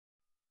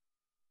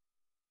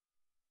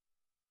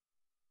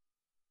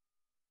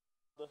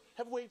the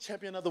heavyweight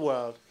champion of the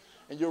world,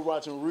 and you're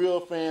watching Real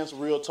Fans,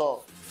 Real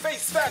Talk.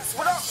 Face facts,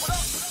 what up, what up?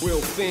 Real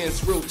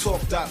Fans,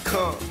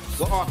 Realtalk.com.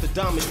 Where Arthur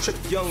Diamonds, Trick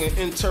Young, and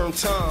intern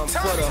Tom.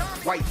 For the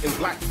white and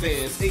black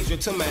fans, Asia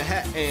to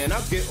Manhattan.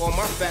 I get all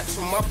my facts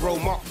from my bro,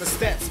 Mark the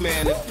Stats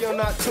Man. If you're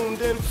not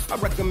tuned in, I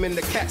recommend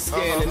the CAT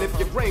scan. And if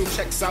your brain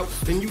checks out,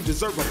 then you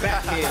deserve a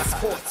backhand.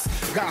 Sports,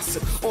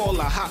 gossip, all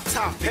the hot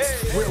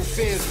topics. Hey. Real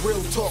Fans,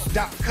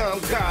 Realtalk.com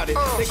got it.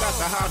 They got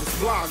the hottest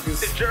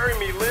bloggers. Is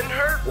Jeremy Lin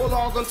hurt? Well,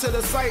 log on to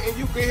the site and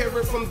you can hear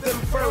it from them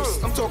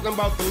first. I'm talking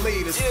about the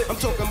latest. I'm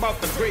talking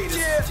about the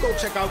greatest. Go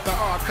check out the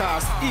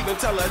archives. Even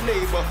tell a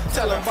neighbor.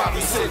 Tell him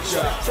Bobby sent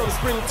ya. From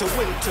spring to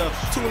winter,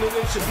 tuning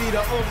in should be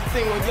the only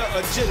thing on your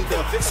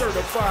agenda.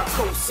 Certified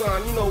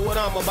cosign, you know what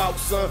I'm about,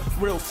 son.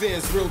 Real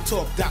Fans,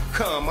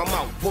 Realtalk.com. I'm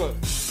out one.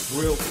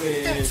 Real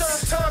Fans,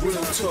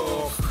 Real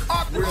Talk.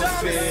 Real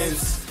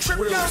Fans,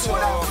 Real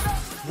Talk.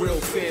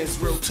 Real Fans,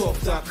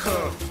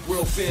 Realtalk.com.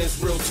 Real Fans,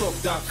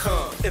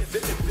 Realtalk.com.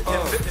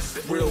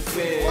 Real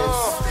Fans,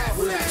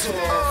 Real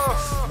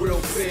Talk. Real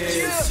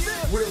Fans,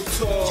 Real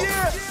Talk.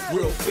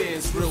 Real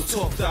Fans,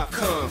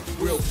 Realtalk.com.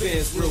 Real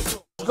Fans, Real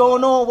Talk. What's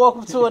going on?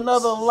 Welcome to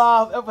another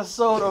live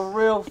episode of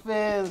Real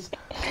Fans,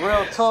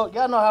 Real Talk.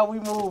 Y'all know how we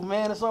move,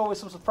 man. There's always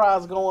some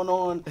surprise going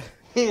on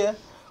here.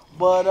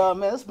 But,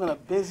 man, it's been a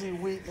busy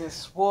week in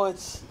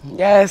sports.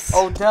 Yes.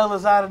 Odell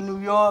is out of New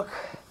York.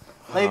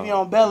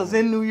 Le'Veon Bell is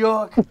in New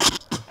York.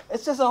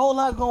 It's just a whole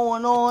lot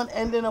going on.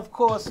 And then, of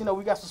course, you know,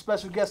 we got some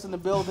special guests in the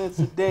building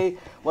today.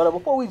 But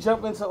before we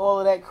jump into all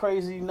of that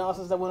crazy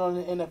nonsense that went on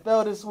in the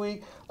NFL this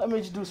week, let me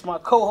introduce my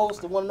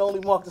co-host, the one and only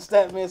Mark the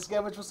Stat Man.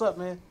 Scavenge, what's up,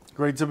 man?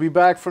 Great to be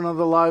back for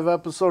another live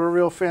episode of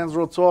Real Fans,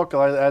 Real Talk.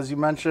 As you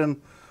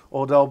mentioned,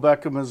 Odell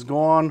Beckham is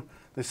gone.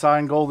 They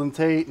signed Golden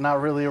Tate,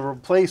 not really a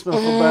replacement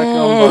for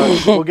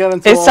Beckham, but we'll get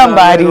into all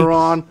that later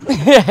on.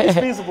 It's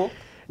feasible.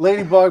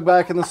 Ladybug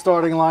back in the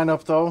starting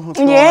lineup, though.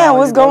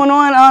 What's going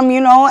on? You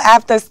know,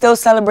 after still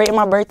celebrating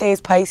my birthday, it's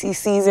Pisces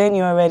season.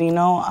 You already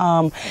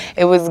know.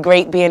 It was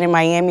great being in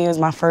Miami. It was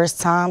my first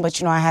time,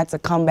 but, you know, I had to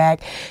come back.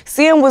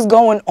 Seeing what's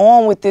going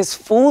on with this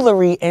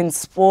foolery in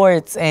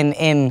sports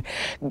and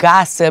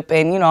gossip.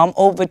 And, you know, I'm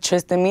over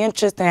Tristan. Me and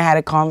Tristan had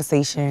a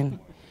conversation.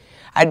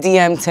 I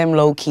DM'd him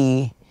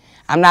low-key.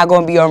 I'm not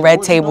going to be on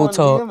Red Table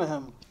Talk.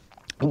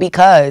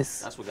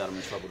 Because that's what got him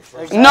in trouble the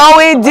first time. No,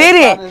 it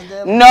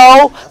didn't.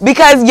 No,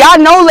 because y'all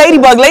know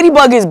Ladybug.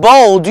 Ladybug is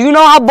bold. Do you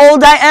know how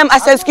bold I am? I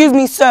said, excuse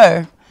me,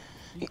 sir.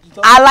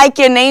 I like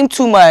your name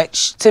too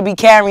much to be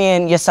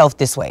carrying yourself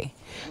this way.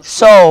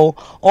 So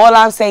all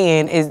I'm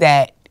saying is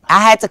that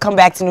I had to come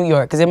back to New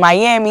York because in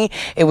Miami,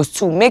 it was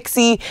too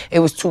mixy.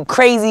 It was too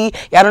crazy.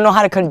 Y'all don't know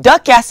how to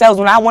conduct yourselves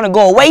when I want to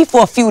go away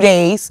for a few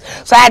days.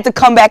 So I had to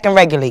come back and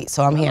regulate.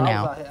 So I'm here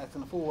now.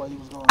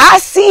 I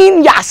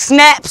seen y'all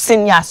snaps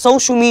and y'all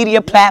social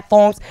media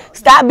platforms.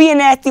 Stop being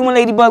nasty when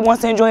Ladybug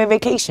wants to enjoy a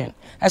vacation.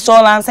 That's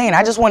all I'm saying.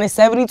 I just wanted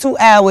 72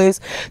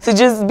 hours to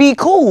just be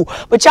cool.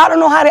 But y'all don't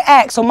know how to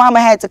act, so mama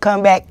had to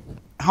come back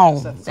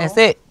home. That's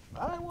it.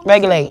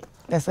 Regulate.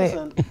 That's it.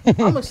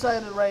 I'm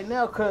excited right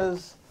now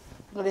because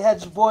they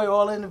had your boy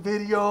all in the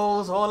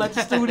videos, all at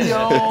the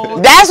studio.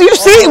 That's, you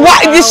see,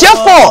 why? It's your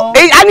fault.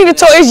 I need to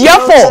tell it's your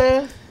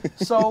fault.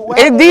 So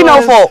it's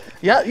Dkno fault.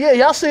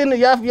 Y'all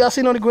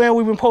seen on the ground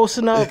we've been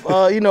posting up.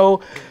 You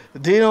know,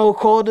 Dkno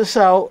called us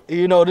out.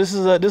 You know, this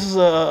is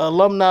a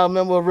alumni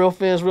member of Real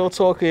Fans, Real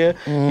Talk here.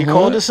 He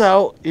called us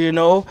out. You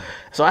know,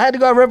 so I had to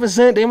go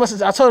represent.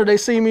 I told her they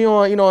see me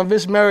on, you know, on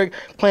Vince Merrick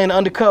playing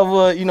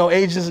undercover, you know,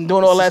 agents and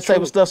doing all that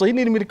type of stuff. So he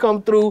needed me to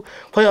come through,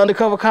 play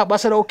undercover cop. I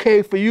said,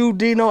 okay, for you,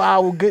 Dkno, I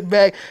will get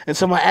back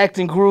into my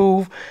acting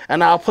groove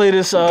and I'll play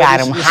this,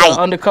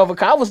 undercover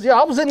cop. I was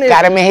in there.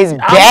 Got him in his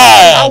bag.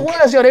 I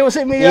was, they was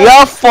hitting me up.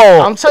 Your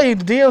fault. I'm telling you,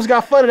 the DMs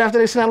got flooded after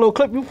they sent that little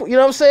clip. You know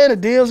what I'm saying?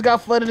 The DMs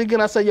got flooded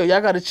again. I said, yo, y'all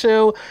got to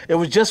chill. It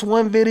was just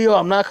one video.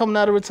 I'm not coming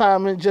out of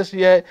retirement just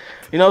yet.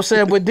 You know what I'm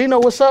saying? But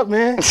Dkno, what's up,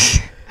 man?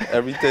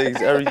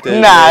 Everything's.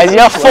 Nah, it's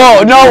your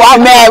fault. No,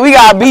 I'm mad. We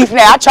got beef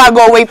now. I try to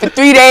go away for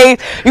 3 days.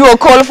 You gonna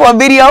call it for a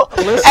video?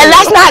 Listen. And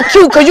that's not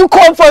cute because you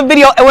called for a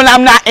video when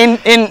I'm not in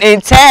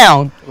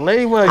town.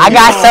 I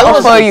got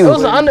something for you.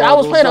 I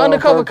was playing an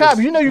undercover cop.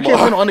 You know you can't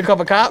play an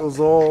undercover cop. It was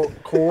all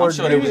coordinated. I'm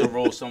sure there was a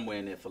role somewhere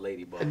in there for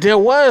Ladybug. There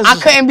was.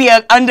 I couldn't be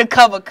an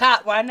undercover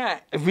cop. Why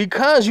not?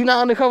 Because you're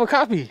not undercover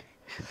copy.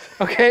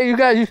 Okay, you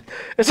got you.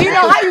 You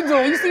know how you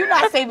doing? You see, you're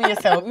not saving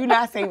yourself. You're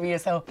not saving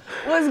yourself.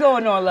 What's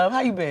going on, love?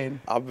 How you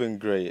been? I've been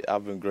great.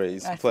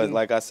 It's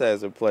like I said,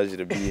 it's a pleasure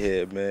to be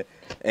here, man.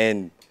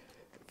 And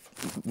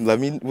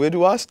where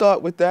do I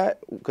start with that?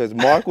 Because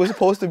Mark was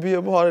supposed to be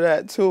a part of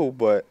that too,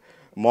 but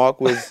Mark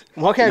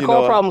had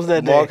car problems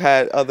that day. Mark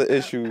had other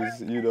issues,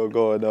 you know,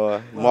 going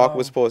on. Mark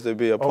was supposed to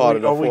be a part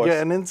of the force. Are we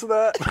getting into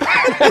that?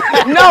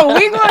 No,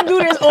 we're going to do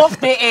this off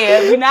the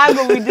air. We're not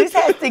going to. This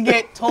has to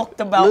get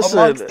talked about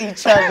amongst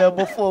each other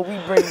before we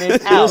bring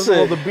this out. Listen,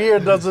 well, the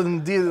beard doesn't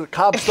indeed. The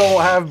cops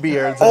don't have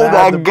beards. Oh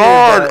my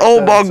God! Oh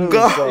my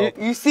God!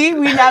 You see,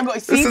 we not going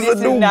to see this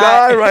is a new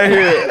guy right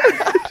here.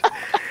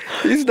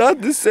 He's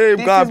not the same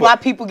guy. This is why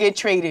people get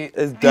traded.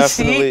 It's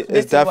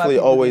definitely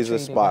always a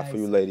spot for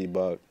you,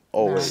 Ladybug.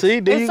 Always. See,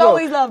 there you It's go.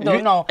 always love, though.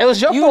 No, It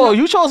was your fault.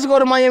 You chose to go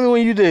to Miami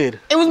when you did.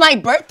 It was my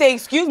birthday.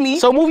 Excuse me.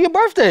 So move your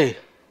birthday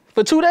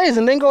for 2 days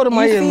and then go to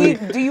Miami.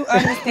 Do you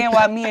understand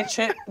why me and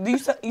Trip? You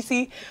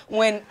see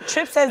when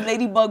Trip says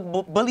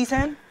Ladybug bullies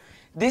him?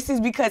 This is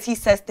because he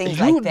says things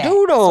like that. You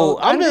do though. So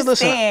I'm just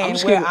listening.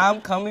 understand where I'm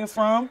coming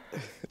from.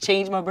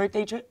 Change my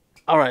birthday, Trip.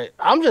 All right,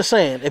 I'm just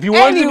saying. If you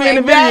wanted to be in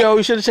the video,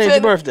 you should have changed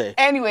your birthday.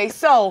 Anyway,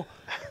 so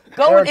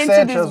going Eric into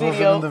Sanchez this video.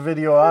 wasn't in the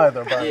video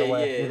either, by the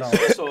way. You know.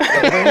 It's all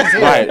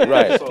good.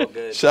 Right. It's all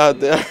good. Shout out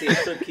there.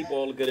 Trip keep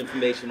all the good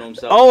information on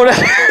himself. Oh, that's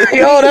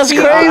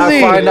crazy.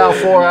 I find out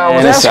 4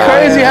 hours. That's later.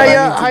 crazy I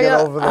how need to get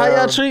over there.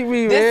 y'all treat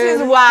me, man.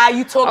 This is why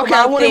you talk Okay,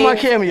 about I wanted my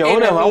things cameo. in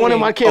Whatever. a I wanted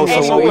my meeting.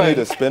 cameo. So we need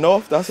a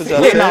spinoff? That's what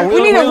y'all Yeah, saying?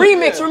 We need a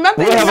remix.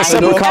 Remember, We'll have a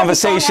separate every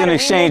conversation, song had a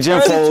exchange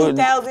remix. info. Early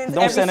 2000s, Don't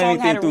every send song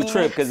anything had a through remix.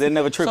 Trip because it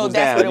never trickles that's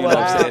down. what You it know what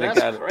I'm was. saying?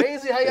 That's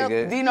crazy how y'all.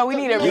 Dkno, we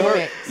need a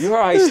remix. You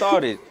heard how he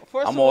started.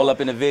 First I'm of all all- up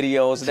in the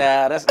videos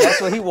now. That's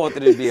what he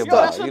wanted it to be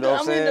about. You know what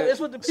I'm saying? It's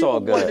what the It's all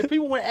people want. good. The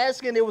people were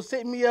asking, they was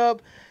hitting me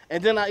up,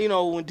 and then when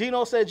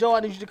Dkno said, "Joe,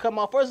 I need you to come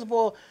out." First of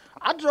all,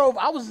 I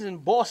was in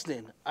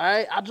Boston. All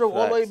right, I drove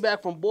all the way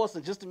back from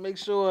Boston just to make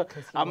sure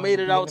I made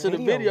it out to the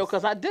video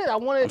because I did. I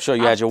wanted. I'm sure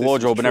you had your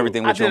wardrobe and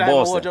everything I with you did in have my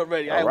Boston. wardrobe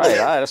ready. All right,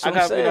 that's what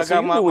I'm saying. I So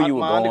got you knew where you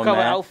were my going, undercover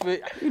man.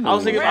 outfit. I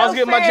was getting my Real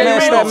J fan,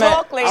 Reed real on.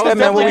 talk, ladies.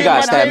 Statman, what we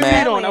got,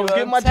 Statman? I was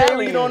getting my J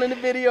Reed on in the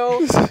video.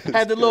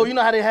 Had the little, you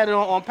know how they had it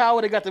on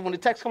power. They got when the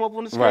text come up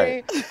on the screen.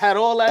 Right. Had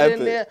all that in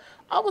Epic. there.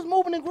 I was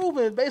moving and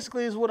grooving.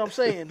 Basically, is what I'm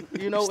saying.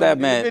 In the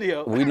Statman,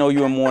 video. we know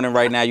you're in mourning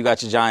right now. You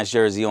got your Giants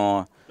jersey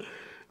on.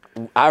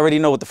 I already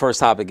know what the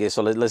first topic is,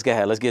 so let's get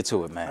ahead. Let's get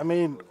to it, man. I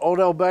mean,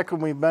 Odell Beckham,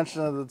 we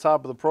mentioned at the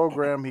top of the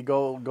program, he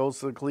goes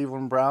to the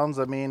Cleveland Browns.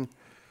 I mean,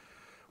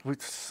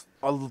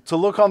 to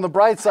look on the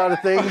bright side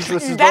of things,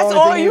 this is the That's only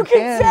all thing you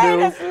can say. do.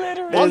 That's literally.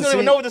 I don't Is even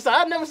he- know what this.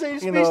 I've never seen you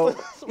speak. know,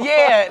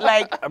 Yeah,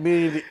 like I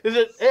mean, It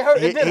hurt.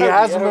 he It did hurt me.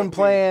 hasn't It hurt been me.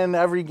 playing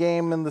every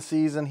game in the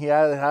season. He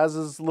has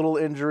his little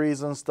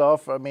injuries and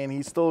stuff. I mean,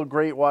 he's still a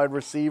great wide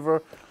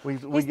receiver. We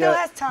still get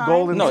has time.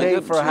 Golden No, Tate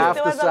he for still half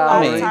still the has a lot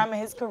of salary. time in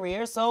his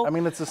career, so I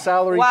mean, it's a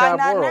salary why cap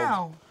not world.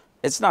 now?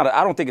 It's not.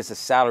 I don't think it's a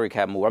salary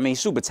cap move. I mean, he's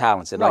super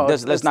talented. No, Like,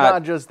 it's let's not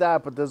not. just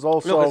that, but there's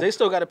also No, because they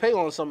still got to pay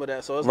on some of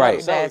that, so it's Right. not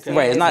a salary cap.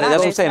 Right. It's not. That's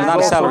what I'm saying. It's not a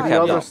also salary the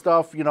cap. other No.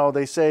 stuff,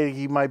 they say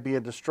he might be a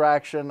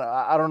distraction.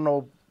 I don't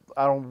know.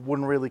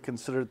 Wouldn't really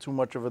consider it too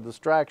much of a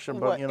distraction,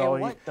 but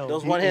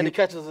Those one-handed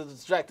catches are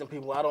distracting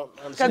people. I don't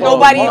Because understand.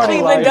 nobody in money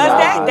Cleveland like does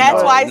that. that.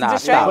 That's why it's Nah,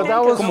 distracting. But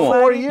that was Come on.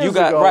 4 years You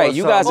got- ago. right, or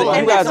you guys something. are-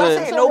 And you that's guys what I'm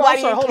are- saying. Nobody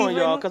in hold on, Cleveland.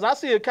 y'all, because I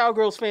see a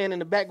Cowgirls fan in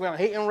the background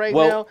hating right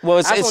Well, now. well, I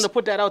it's- just want to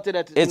put that out there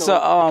that it's the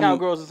a,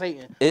 Cowgirls is hating.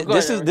 Go This ahead,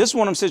 is Eric. this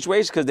one of them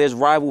situations because there's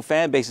rival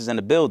fan bases in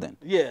the building.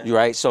 Yeah. You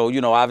right. So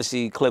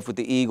obviously Cliff with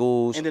the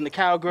Eagles. And then the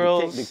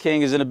Cowgirls. The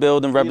King is in the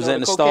building representing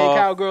the the Cocaine Star.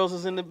 Cowgirls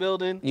is in the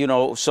building.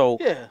 So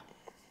Yeah.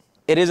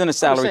 it isn't a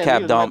salary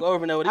cap dump.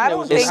 I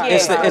don't think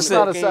It's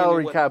not a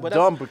salary cap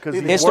dump because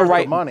he's worth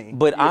the money.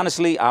 But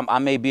honestly, I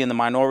may be in the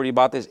minority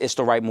about this. It's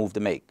the right move to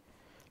make.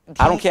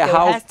 I don't care still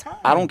how has time.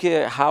 I don't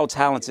care how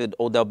talented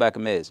Odell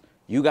Beckham is.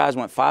 You guys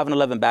went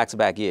 5-11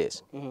 back-to-back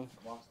years.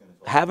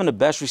 Having the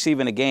best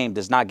receiver in the game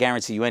does not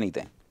guarantee you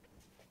anything.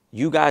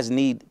 You guys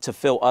need to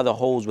fill other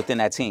holes within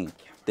that team.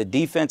 The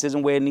defense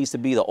isn't where it needs to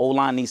be. The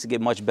O-line needs to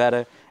get much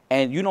better.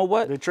 And you know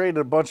what? They traded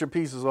a bunch of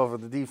pieces over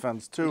the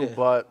defense too,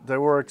 but they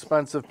were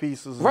expensive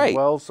pieces Right. as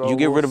well. So you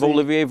get rid of see.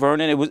 Olivier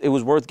Vernon, it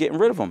was worth getting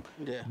rid of him.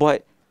 Yeah.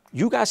 But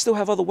you guys still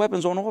have other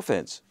weapons on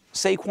offense.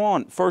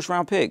 Saquon,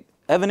 first-round pick.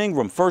 Evan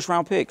Ingram,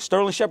 first-round pick.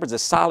 Sterling Shepard's a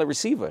solid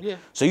receiver. Yeah.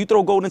 So you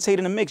throw Golden Tate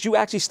in the mix, you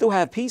actually still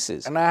have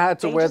pieces. And I had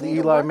to They wear just the need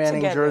to Eli work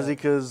Manning together. jersey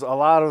because a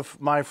lot of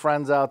my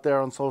friends out there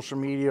on social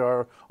media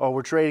are,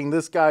 we're trading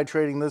this guy,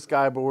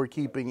 but we're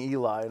keeping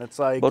Eli. And it's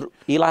like, But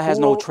Eli has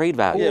no who- trade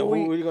value. Yeah, who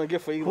who are you going to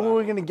get for Eli? Who are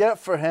we going to get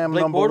for him,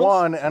 Blake number Bortles?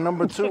 one? And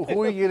number two,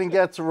 who are you going to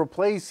get to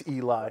replace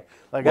Eli?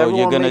 Like, Well, you're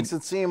everyone gonna- makes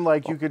it seem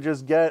like you could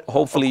just get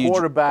Hopefully a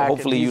quarterback.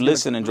 hopefully and you he's gonna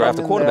listen and draft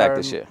a come in quarterback there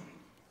this and- year.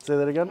 Say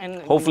that again?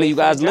 And Hopefully you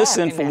wait for guys the draft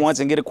listen and for that's- once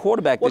and get a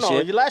quarterback Well, this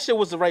no, year. last year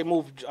was the right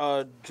move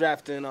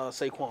drafting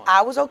Saquon.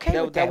 I was okay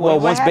That- with that that. was- Well, We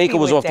were once happy Baker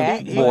was with off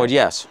that. the board,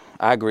 yes,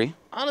 I agree.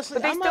 Honestly,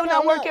 But they I'm still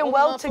not working I'm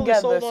well not fully together,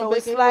 sold on so Baker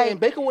it's anyway. like, And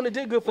Baker wouldn't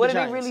have did good for what the are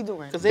they Giants. really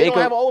doing? Because they don't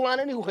Baker- have an O-line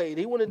anyway.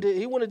 He wouldn't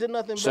have did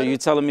nothing So better. you're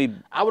telling me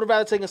I would have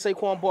rather taken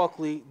Saquon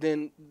Barkley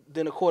than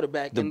a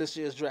quarterback in this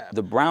year's draft.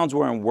 the Browns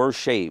were in worse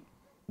shape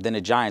than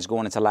the Giants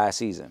going into last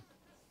season.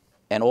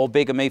 And all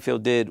Baker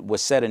Mayfield did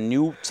was set a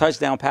new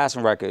touchdown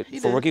passing record for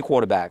did. rookie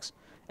quarterbacks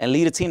and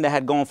lead a team that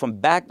had gone from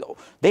back.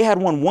 They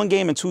had won one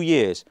game in 2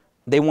 years.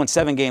 They won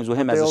 7 games with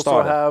him They as a also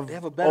starter. have They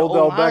have a better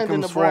Odell O-line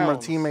than the Beckham's former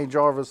Browns. teammate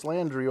Jarvis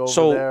Landry over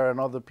So, there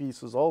and other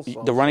pieces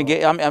also. The running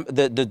game,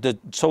 the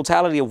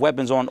totality of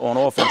weapons on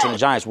offense in the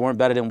Giants weren't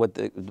better than what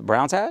the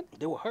Browns had.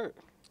 They were hurt.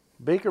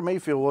 Baker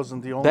Mayfield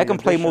wasn't the only. Beckham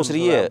played most of the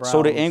year.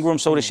 So did Ingram.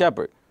 So did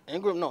Shepard.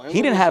 Ingram, no.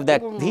 He didn't have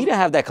that. He didn't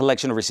have that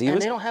collection of receivers.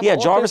 And they don't have He had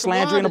an Jarvis offensive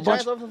Landry line. and a bunch.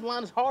 The Giants' offensive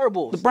line is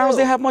horrible. The Browns still.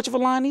 didn't have much of a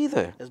line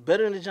either. It's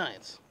better than the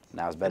Giants.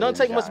 Now it's It better don't than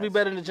take the much to be Giants.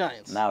 better than the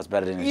Giants. Now it's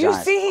better than the You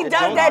Giants. see, he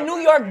does that New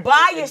York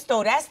bias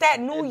though. That's that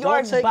New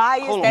York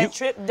bias hold on. that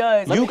Trip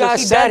does. You He guys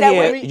does sat that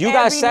here. with You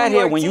guys every sat New here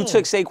York when you team.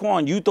 took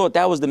Saquon. You thought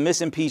that was the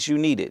missing piece you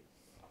needed.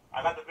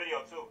 I got the video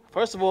too.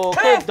 First of all,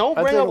 Cliff, don't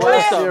I bring think up old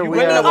last stuff. year You we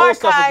bring had- up old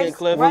stuff again, archives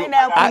Cliff. right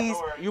now, please.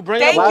 You bring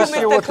Thank up you, old Last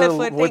year Mr. with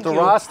Clifford, the thank you.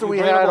 roster we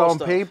You bring up had old on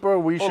stuff. paper,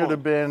 we Hold should on.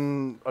 have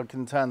been a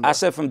contender. I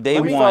said from day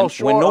We one, fell when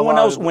short no a one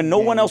lot else, of when no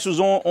one games. else was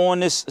on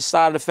this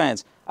side of the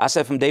fence, I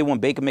said from day one,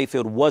 Baker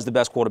Mayfield was the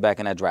best quarterback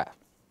in that draft.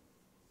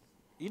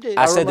 You did.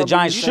 I said the remember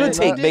Giants you should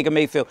saying take that. Baker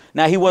Mayfield.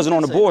 Now he wasn't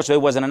on the say board, so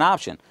it wasn't an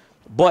option.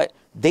 But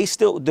they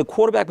still, the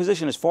quarterback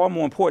position is far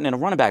more important than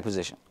the running back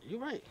position. You're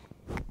right.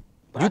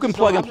 You can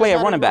plug and play at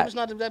running I'm back. just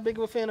not that big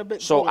of a fan of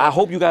Big. So I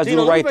hope you guys do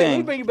the right Let me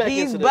thing. bring you back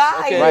He's into this.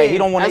 biased. Okay? Right, he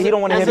don't want to. He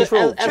don't want to hear the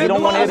truth. He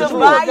don't want to hear the as a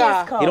truth.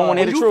 bias He don't want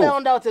to hear When the you truth.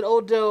 found out that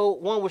Odell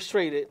one was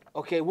traded,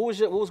 okay, what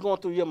was going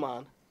through your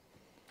mind?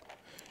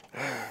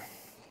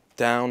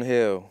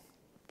 Downhill.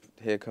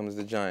 Here comes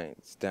the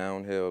Giants.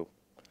 Downhill.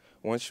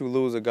 Once you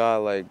lose a guy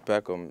like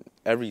Beckham,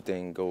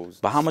 everything goes.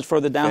 But how much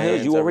further downhill?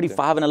 Fans, You already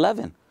everything.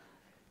 5-11.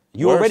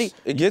 You Worse. already.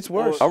 It gets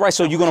worse. All right,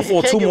 so you're gonna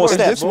fall can't two get more worse. It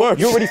steps. gets worse.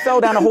 You already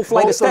fell down a whole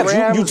flight of Both the steps. You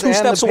Rams two and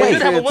steps the away.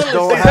 Patriots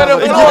don't They have have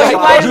a a top winless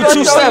five season. You two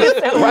receiver.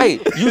 steps.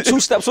 Right. You two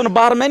steps on the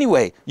bottom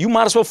anyway. You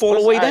might as well fall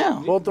all the way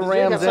down. Both the You ain't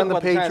Rams gotta and the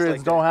talk about the Giants Patriots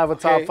like don't that, have a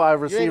top okay? five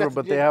You ain't receiver, got-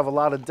 but they have a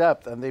lot of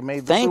depth, and they made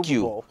the Thank Super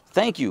you. Bowl.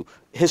 Thank you.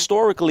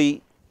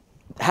 Historically,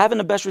 having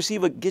the best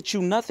receiver gets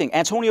you nothing.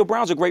 Antonio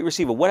Brown's a great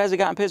receiver. What has he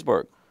got in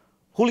Pittsburgh?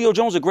 Julio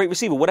Jones is a great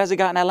receiver. What has he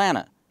got in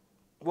Atlanta?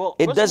 Well,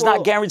 It first does of all,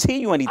 not guarantee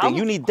you anything.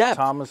 You need depth.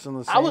 Thomas and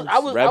the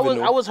Saints.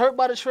 Revenue. I was hurt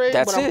by the trade.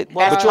 That's but it. but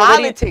But I- you're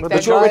already, politics, But but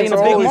the you're already in a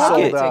Giants big always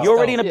market. sold out. You're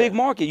already in a Yeah. big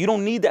market. You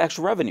don't need the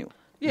extra revenue.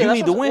 Yeah, You that's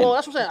need to what- win. Well,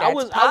 that's what I'm saying. I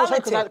was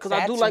hurt because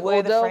I do That's like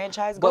where the Odell.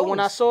 franchise But when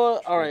I goes. saw,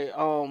 all right,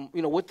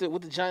 you know, with the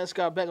Giants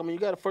got back, I mean, you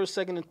got a first,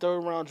 second, and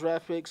third round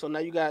draft pick. So now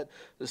you got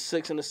the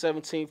 6th and the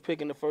 17th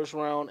pick in the first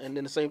round, and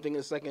then the same thing in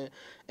the second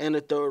and the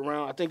third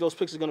round. I think those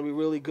picks are going to be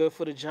really good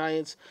for the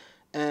Giants,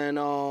 and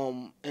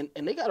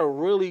they got a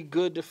really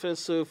good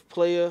defensive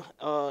player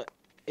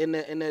in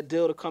that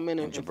deal to come in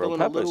and Jabril fill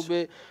in a Peppers. little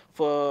bit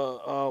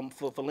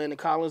for Landon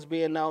Collins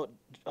being out.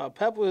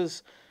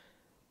 Peppers.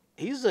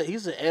 He's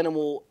an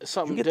animal,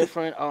 something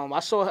different. I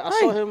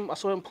saw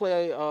him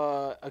play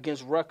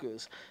against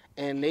Rutgers,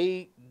 and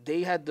they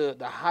had the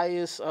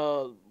highest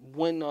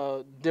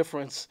win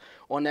difference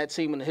on that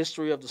team in the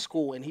history of the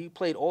school, and he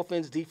played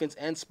offense, defense,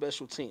 and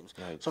special teams.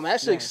 So I'm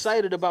actually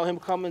excited about him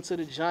coming to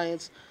the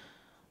Giants.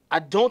 I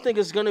don't think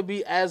it's going to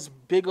be as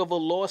big of a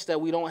loss that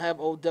we don't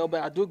have Odell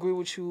back. I do agree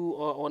with you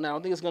on that. I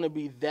don't think it's going to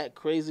be that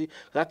crazy.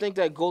 'Cause I think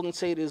that Golden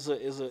Tate is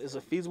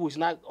a feasible. He's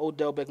not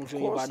Odell Beckham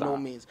Jr. by no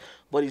means,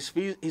 but he's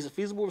a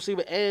feasible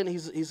receiver, and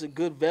he's a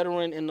good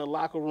veteran in the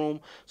locker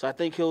room. So I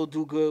think he'll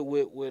do good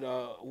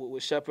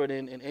with Shepard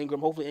and Ingram.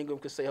 Hopefully Ingram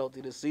can stay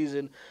healthy this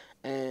season.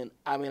 And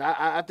I mean,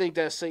 I think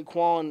that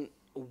Saquon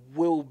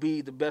will be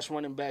the best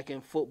running back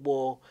in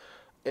football.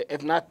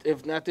 If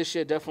not this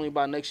year, definitely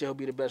by next year he'll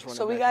be the best running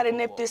back. So we got to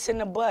nip this in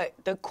the butt.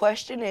 The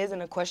question is, and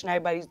the question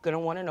everybody's going to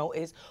want to know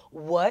is,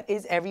 what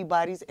is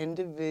everybody's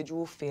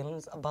individual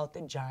feelings about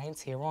the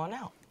Giants here on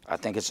out? I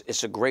think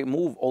it's a great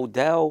move.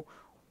 Odell,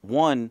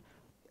 one,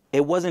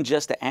 it wasn't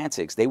just the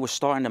antics. They were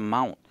starting to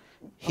mount.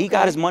 He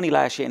got his money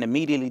last year and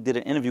immediately did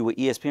an interview with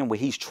ESPN where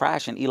he's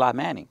trashing Eli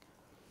Manning.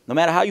 No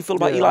matter how you feel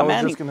about Yeah, Eli I was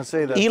Manning, just gonna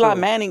say that Eli too.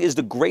 Manning is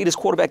the greatest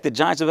quarterback the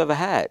Giants have ever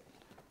had.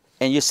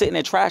 And you're sitting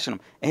there trashing him.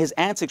 And his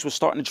antics were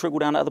starting to trickle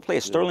down to other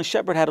players. Sterling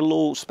Shepard had a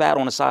little spat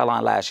on the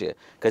sideline last year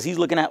because he's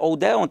looking at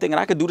Odell and thinking,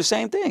 I could do the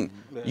same thing.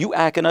 You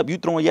acting up, you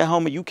throwing your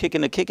helmet, you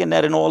kicking the kicking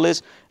net and all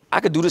this.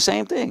 I could do the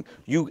same thing.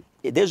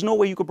 There's no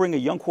way you could bring a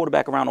young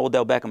quarterback around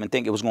Odell Beckham and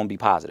think it was going to be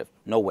positive.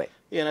 No way.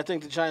 Yeah, and I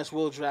think the Giants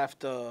will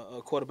draft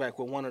a quarterback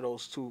with one of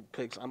those two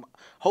picks. I'm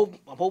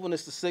hoping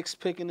it's the 6th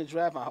pick in the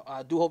draft.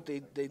 I do hope they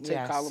take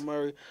Yes. Kyler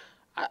Murray.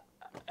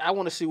 I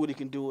want to see what he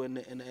can do in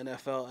the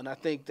NFL, and I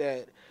think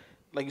that,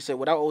 like you said,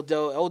 without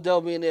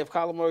Odell being there, if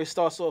Kyler Murray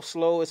starts off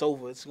slow, it's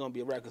over. It's going to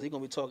be a wrap because he's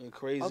going to be talking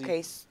crazy.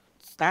 Okay,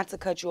 not to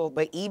cut you off,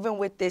 but even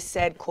with this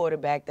said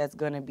quarterback that's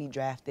going to be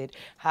drafted,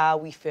 how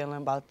are we feeling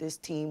about this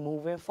team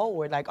moving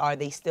forward? Like, are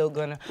they still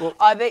going to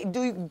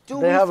do They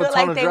we have a feel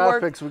ton like of they draft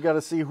work? picks. We got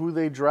to see who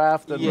they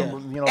draft, and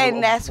Yeah.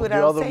 And that's what the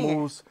I'm other saying.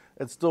 moves.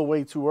 It's still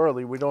way too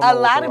early. We don't know A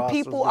what lot the of roster's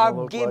people gonna are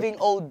look giving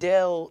like.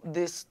 Odell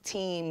this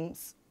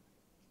team's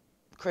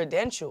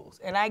credentials,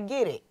 and I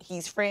get it.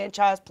 He's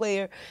franchise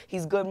player.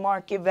 He's good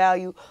market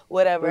value,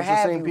 whatever There's the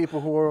have same you. people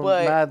who are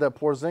But mad that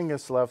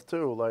Porzingis left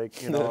too.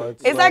 Like, you know,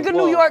 it's like a New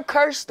well- York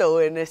curse, though,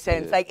 in a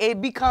sense. Like,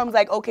 it becomes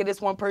like, okay,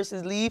 this one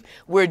person's leave,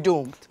 we're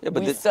doomed.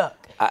 We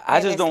suck. I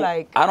And just it's don't.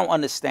 like- I don't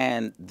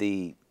understand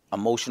the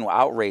emotional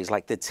outrage.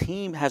 Like the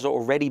team has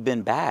already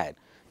been bad.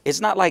 It's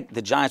not like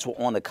the Giants were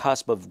on the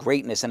cusp of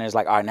greatness and it's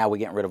like, all right, now we're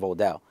getting rid of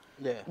Odell.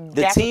 Yeah.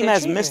 The That's what team they're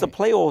has missed the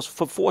treating playoffs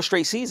for 4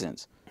 straight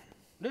seasons.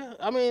 Yeah,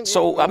 I mean.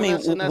 So I mean,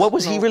 that's, what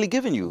was you he know, really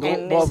giving you?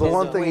 And Well, this the is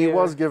one thing he where-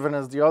 was given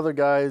is the other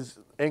guys,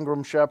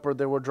 Ingram, Shepard,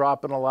 they were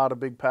dropping a lot of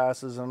big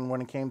passes, and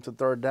when it came to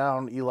third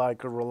down, Eli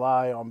could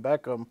rely on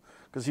Beckham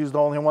because he was the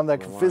only one that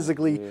could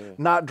physically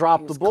not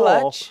drop the ball.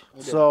 Clutch.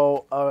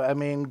 So, I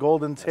mean,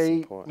 Golden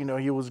Tate, you know,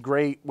 he was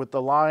great with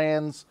the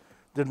Lions.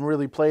 Didn't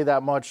really play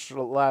that much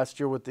last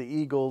year with the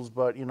Eagles,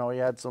 but, you know, he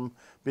had some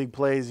big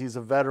plays. He's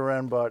a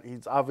veteran, but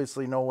he's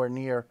obviously nowhere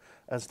near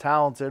as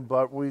talented.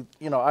 But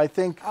I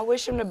think I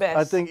wish him the best.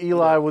 I think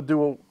Eli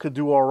could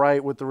do all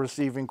right with the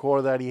receiving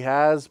core that he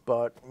has,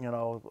 but, you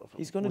know.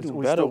 He's going to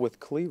do better with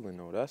Cleveland,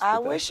 though. That's I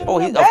wish him Oh,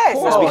 the he- of best.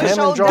 course, So because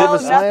him and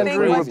Jarvis Landry nothing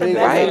were was the big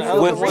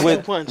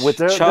best. Right, with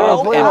They're a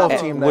Chubb playoff and,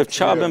 team with next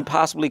Chubb year. and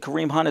possibly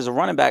Kareem Hunt as a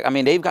running back. I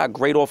mean, they've got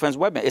great offensive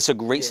weapons. It's a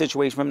great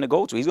situation for him to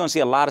go to. He's going to see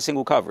a lot of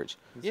single coverage.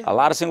 A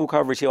lot of single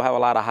coverage. He'll have a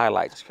lot of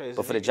highlights. crazy.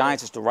 But for the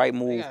Giants, it's the right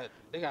move.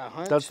 They got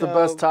Hunt, That's the Chubb,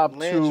 best top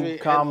Landry,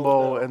 2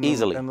 combo and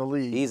in the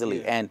league.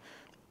 Easily. And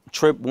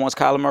Tripp wants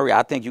Kyler Murray.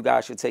 I think you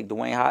guys should take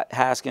Dwayne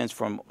Haskins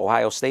from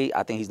Ohio State.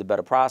 I think he's the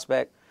better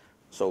prospect.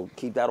 So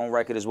keep that on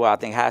record as well. I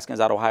think Haskins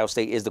out of Ohio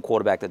State is the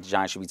quarterback that the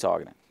Giants should be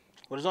targeting.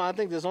 Well, I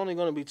think there's only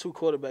going to be 2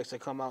 quarterbacks that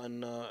come out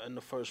in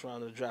the first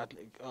round of the draft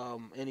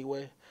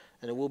anyway,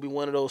 and it will be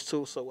one of those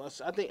 2. So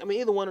I think,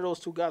 either one of those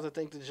 2 guys, I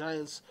think the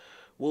Giants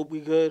will be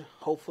good,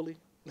 hopefully.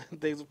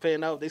 Things are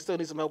paying out. They still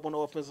need some help on the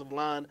offensive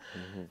line.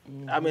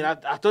 I mean, I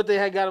thought they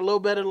had got a little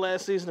better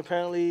last season.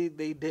 Apparently,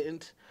 they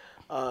didn't.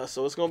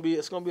 So it's gonna be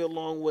a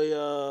long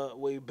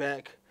way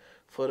back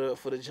for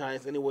the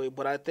Giants anyway.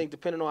 But I think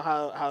depending on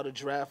how the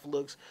draft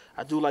looks,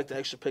 I do like the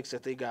extra picks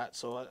that they got.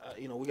 So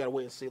we gotta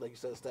wait and see, like you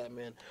said,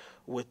 Statman,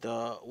 with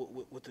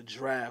the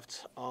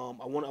draft. I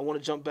want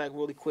to jump back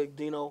really quick,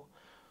 Dino.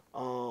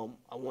 I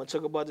want to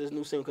talk about this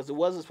new single because it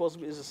wasn't supposed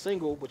to be. It's a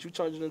single, but you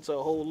turned it into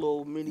a whole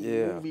little mini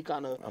movie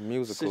kind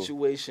of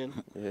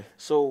situation.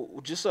 So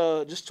just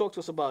talk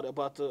to us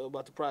about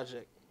the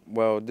project.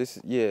 Well,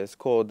 it's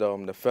called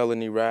the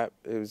Felony Rap.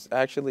 It was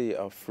actually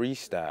a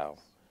freestyle.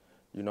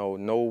 You know,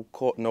 no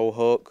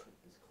hook.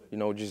 You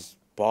know, just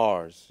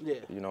bars. Yeah.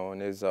 You know,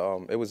 and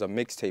it was a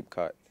mixtape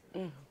cut.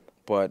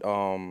 But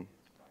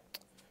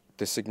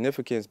the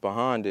significance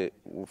behind it,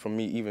 for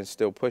me even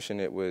still pushing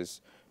it,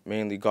 was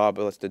mainly God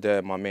Bless the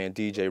Dead, my man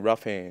DJ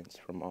Rough Hands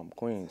from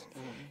Queens.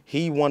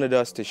 He wanted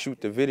us to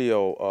shoot the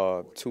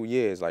video 2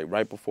 years, like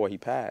right before he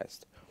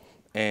passed.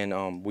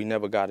 And we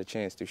never got a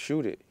chance to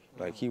shoot it.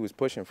 Like, he was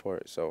pushing for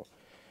it. So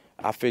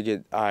I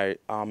figured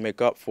I'll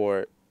make up for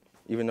it.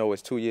 Even though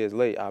it's 2 years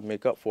late, I'll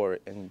make up for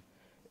it. And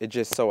it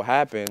just so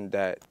happened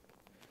that,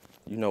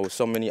 you know,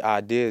 so many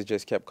ideas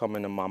just kept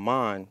coming to my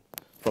mind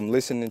from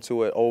listening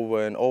to it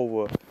over and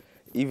over.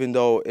 Even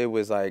though it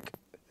was like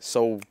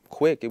so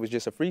quick, it was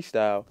just a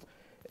freestyle,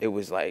 it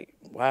was like,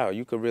 wow,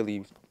 you could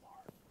really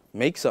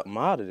make something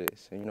out of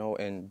this, you know.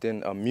 And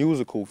then a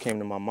musical came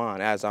to my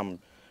mind as I'm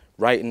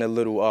writing a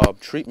little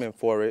treatment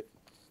for it.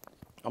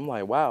 I'm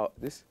like, wow,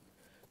 this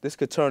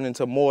could turn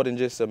into more than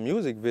just a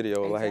music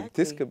video. Exactly. Like,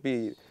 this could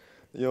be,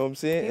 you know what I'm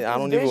saying? It's I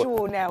don't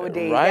visual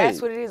nowadays. Right.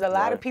 That's what it is. A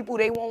lot of people,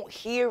 they won't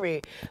hear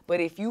it,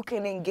 but if you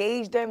can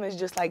engage them, it's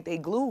just like they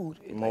glued.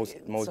 Most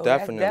so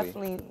definitely. That's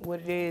definitely what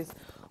it is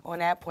on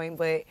that point.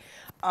 But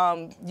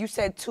you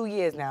said 2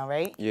 years now,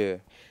 right? Yeah.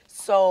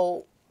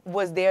 So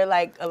was there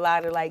like a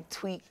lot of like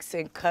tweaks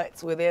and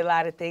cuts? Were there a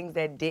lot of things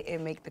that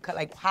didn't make the cut?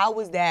 Like, how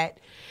was that,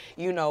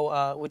 you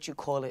know, what you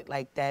call it,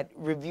 like that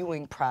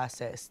reviewing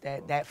process,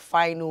 that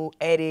final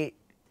edit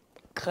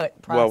cut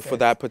process? Well, for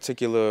that,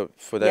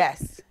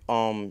 yes.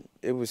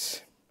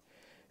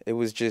 It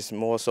was just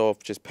more so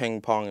of just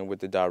ping-ponging with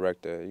the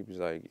director. He was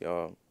like,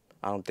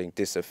 I don't think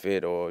this will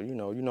fit, or, you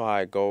know how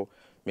it go.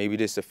 Maybe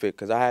this will fit,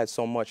 because I had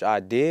so much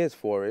ideas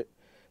for it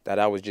that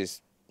I was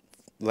just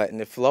letting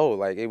it flow.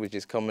 Like, it was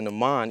just coming to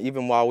mind.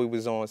 Even while we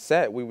was on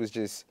set, we was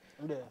just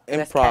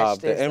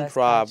improv. The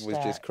improv was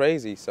just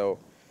crazy. So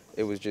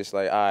it was just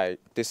like, all right,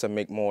 this will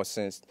make more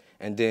sense.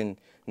 And then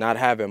not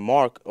having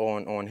Mark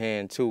on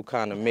hand too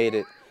kind of made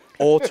it,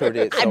 altered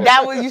it.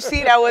 So. You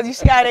see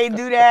how they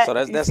do that? So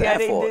that's their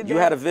fault. You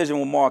had a vision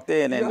with Mark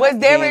there, and was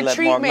there a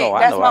treatment?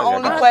 That's my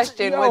only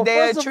question. Was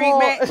there a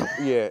treatment?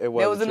 Yeah, it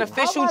was. There was an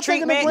official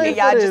treatment, and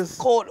y'all just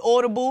called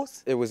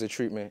audibles? It was a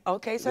treatment.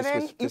 Okay, so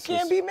then you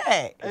can't be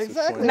mad.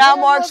 Exactly. Not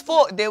Mark's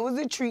fault. There was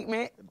a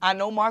treatment. I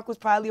know Mark was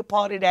probably a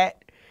part of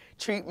that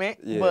treatment,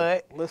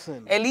 but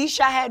listen, at least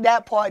y'all had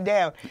that part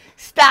down.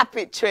 Stop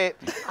it, Tripp.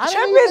 Tripp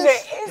is an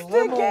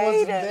instigator.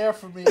 Wasn't there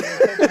for me to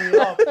pick me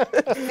up.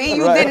 See,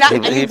 you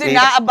did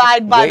not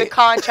abide by the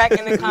contract,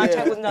 and the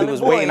contract was null and void. He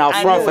was waiting out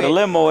front for the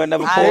limo and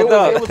never pulled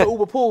up. up. It was an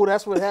Uber pool.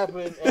 That's what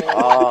happened. And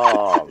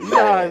oh,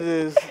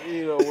 man.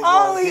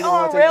 Only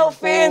on Real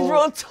Fans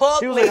Real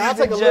Talk, he was like, I'll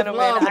take a lift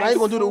line, but I ain't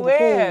gonna do the Uber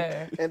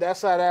pool. And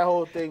that's how that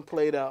whole thing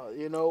played out,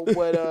 you know.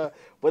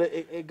 But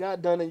it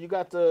got done, and you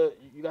got the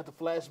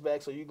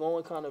flashback, so you're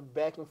going kind of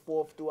back and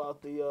forth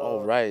throughout the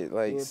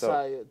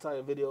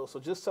entire video. So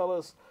just tell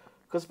us,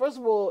 because first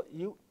of all,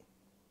 you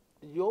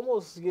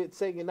almost get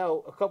taken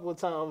out a couple of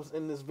times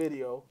in this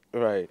video.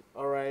 Right.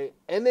 All right.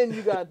 And then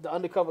you got the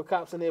undercover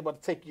cops in there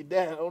about to take you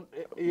down,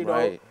 you know.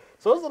 Right.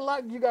 So there's a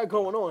lot you got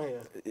going on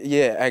here.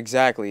 Yeah,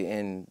 exactly.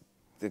 And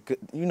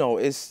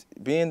it's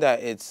being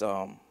that it's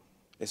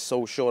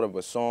so short of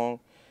a song,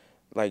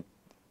 like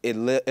it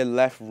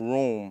left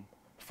room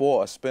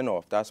for a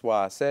spinoff. That's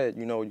why I said,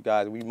 you know, you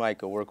guys, we might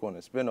could work on a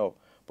spinoff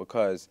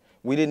because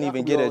we didn't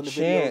even get a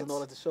chance.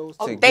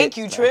 Oh, thank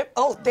you, Trip.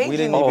 Oh, thank you. We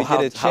didn't even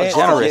get a chance.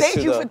 Oh, thank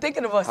you for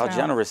thinking of us. How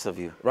generous of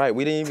you. Right,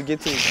 we didn't even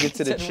get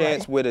to the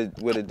chance where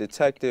the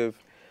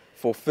detective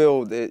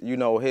fulfilled it, you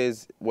know,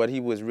 what he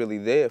was really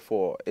there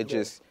for. It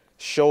just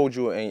showed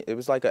you, and it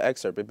was like an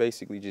excerpt. It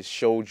basically just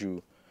showed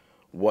you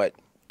what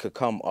could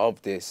come of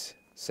this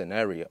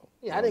scenario.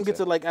 Yeah, I didn't get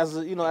to, like, as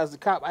the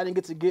cop, I didn't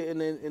get to get in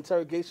the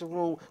interrogation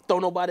room, throw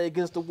nobody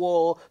against the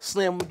wall,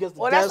 slam them against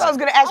the desk. Well, that's what I was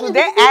gonna ask you.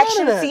 That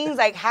action scenes,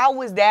 like, how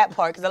was that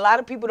part? Because a lot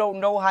of people don't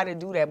know how to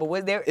do that. But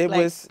was there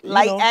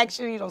light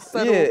action,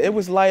 subtle? Yeah, it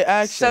was light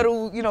action.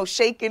 Subtle,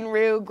 shaking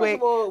real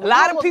quick. A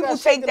lot of people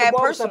take that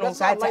personal,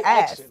 so I had to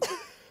ask.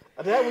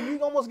 When you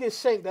almost get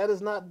shanked, that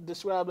is not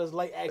described as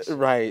light action.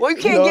 Right. Well, you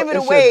can't give it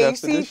away. You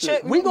see,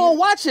 Chip, we gonna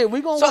watch it.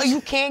 So you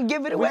can't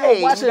give it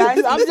away. Watch it.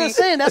 I'm just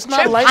saying that's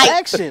not light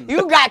action.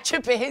 You got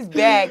Chip in his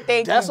bag.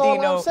 Thank you, Dkno. That's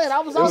all I'm saying. I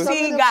was out there.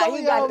 He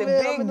got the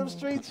big. In them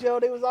streets, yo.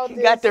 They was out there.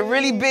 He got the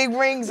really big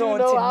rings on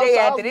today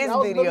after this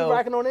video.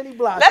 Rocking on any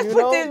block. Let's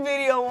put this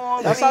video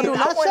on. That's how I do.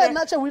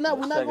 Not yet. We're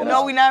not going.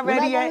 No, we're not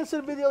ready yet. We're not going into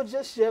the video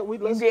just yet.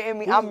 You getting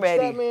me? I'm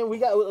ready. Man, we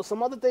got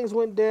some other things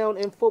went down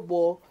in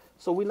football,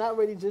 so we're not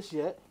ready just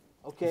yet.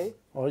 Okay.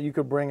 Well, you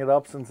could bring it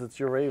up since it's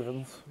your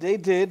Ravens. They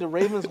did. The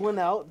Ravens went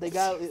out. They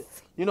got.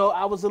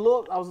 I was a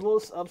little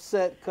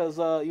upset because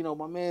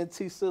my man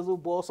T Sizzle,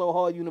 Ball So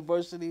Hard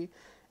University,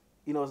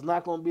 is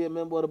not going to be a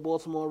member of the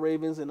Baltimore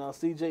Ravens, and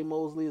C.J.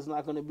 Mosley is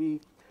not going to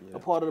be a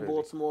part of the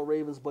Baltimore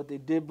Ravens. But they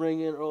did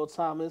bring in Earl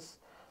Thomas,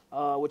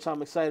 which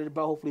I'm excited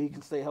about. Hopefully, he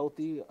can stay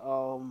healthy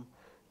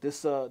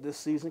this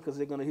season because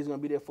he's going to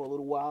be there for a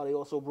little while. They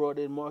also brought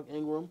in Mark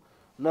Ingram.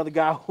 Another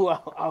guy who I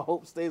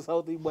hope stays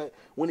healthy, but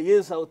when he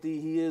is healthy,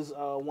 he is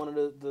one of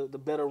the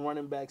better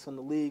running backs in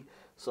the league.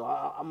 So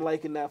I'm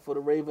liking that for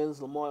the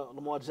Ravens.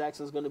 Lamar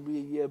Jackson's going to be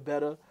a year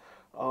better.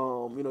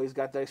 He's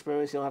got that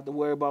experience. You don't have to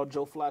worry about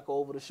Joe Flacco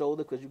over the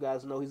shoulder because you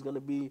guys know he's going to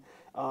be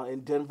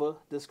in Denver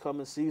this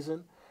coming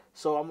season.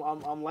 So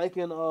I'm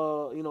liking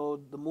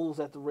the moves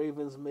that the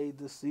Ravens made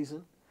this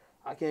season.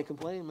 I can't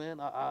complain, man.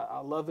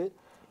 I love it.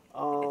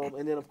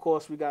 And then of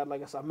course we got,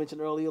 like I mentioned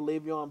earlier,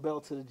 Le'Veon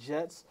Bell to the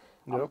Jets.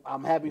 Yep.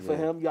 I'm happy for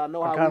him. Y'all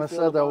know how we feel. I kind of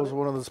said that was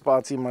one of the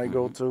spots he might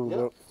go to.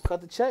 Yep. Cut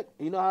the check.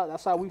 You know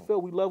that's how we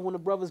feel. We love when the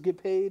brothers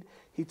get paid.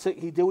 He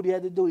did what he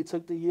had to do. He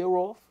took the year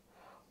off.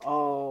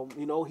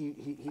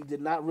 He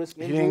did not risk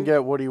injury. He didn't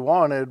get what he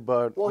wanted,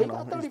 but he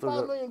got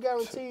 $35 million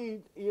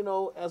guaranteed.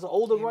 As an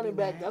older running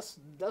back, that's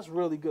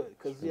really good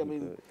because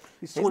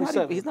he's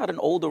 27. He's not an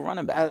older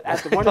running back. At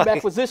the running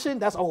back position,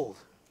 that's old.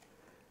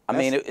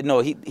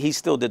 He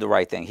still did the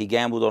right thing. He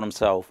gambled on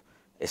himself.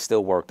 It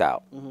still worked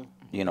out. Mm-hmm.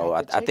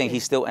 I think he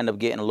still ended up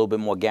getting a little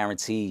bit more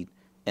guaranteed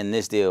in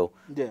this deal.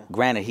 Yeah.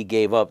 Granted, he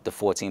gave up the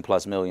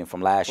 $14+ million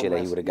from last year that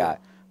he would have got,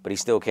 but he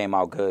still came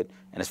out good.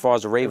 And as far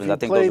as the Ravens, I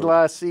think if he played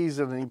last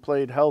season and he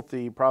played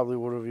healthy, he probably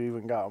would have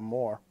even gotten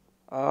more.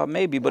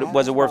 Maybe, but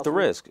was it worth the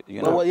risk?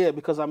 Well, yeah,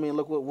 because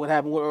look what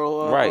happened with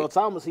Earl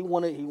Thomas. He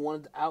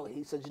wanted out.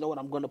 He said, you know what,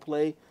 I'm going to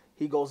play.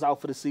 He goes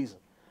out for the season.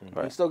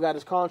 Right. He still got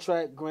his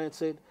contract,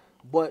 granted,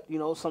 but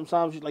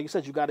sometimes, like you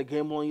said, you got to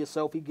gamble on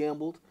yourself. He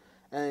gambled.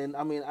 And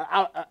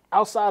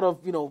outside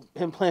of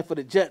him playing for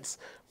the Jets,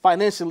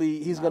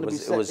 financially he's going to be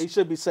set. He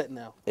should be set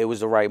now. It was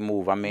the right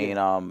move.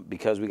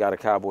 Because we got a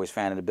Cowboys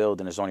fan in the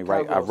building, it's only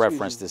right I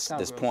referenced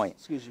this point.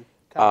 Excuse you.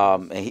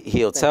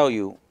 He'll tell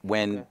you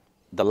when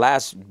the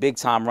last big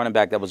time running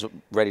back that was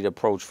ready to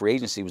approach free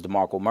agency was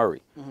DeMarco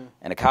Murray,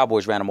 and the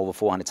Cowboys ran him over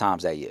 400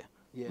 times that year.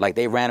 Yeah. Like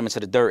they ran him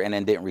into the dirt and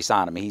then didn't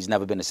re-sign him. And he's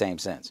never been the same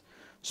since.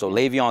 So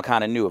Le'Veon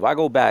kind of knew if I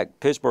go back,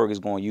 Pittsburgh is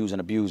going to use and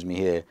abuse me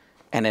here.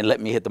 And then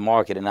let me hit the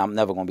market, and I'm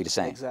never going to be the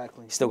same.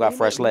 Exactly. He still got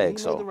fresh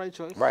legs, he made the right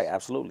choice. Right,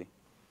 absolutely.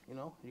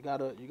 You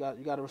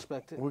gotta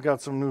respect it. We got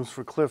some news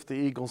for Cliff, the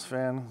Eagles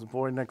fan. His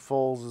boy Nick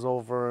Foles is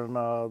over in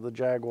the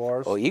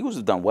Jaguars. Oh, Eagles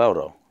have done well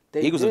though.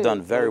 Eagles have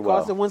done very well.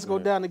 Carson Wentz go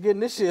down again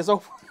this year. It's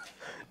over.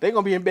 They're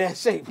gonna be in bad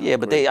shape. Yeah,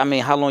 but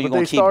how long are you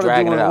gonna keep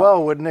dragging it out? They started doing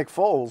well with Nick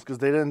Foles because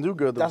they didn't do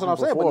good. That's what I'm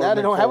saying. But now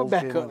they don't have a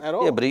backup at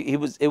all. Yeah, but it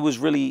was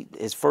really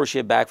his first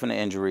year back from the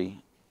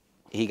injury.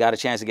 He got a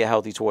chance to get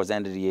healthy towards the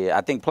end of the year.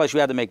 I think, plus, you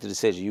have to make the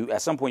decision. At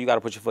some point, you got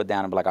to put your foot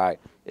down and be like, all right,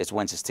 it's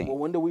Wentz's team. Well,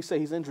 when do we say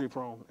he's injury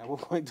prone? At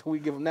what point do we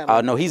give him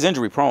that? No, he's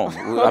injury prone.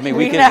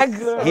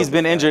 He's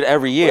been injured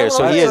every year,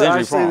 so he is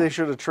injury prone. I say they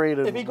should have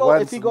traded if he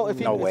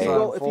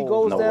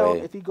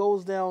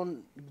goes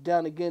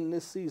down again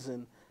this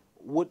season,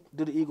 what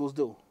do the Eagles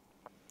do?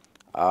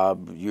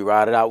 You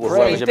ride it out with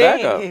whoever's your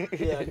backup.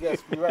 Yeah, I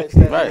guess you're right.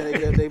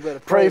 They better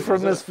pray for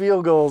missed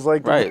field goals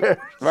like right, the Bears.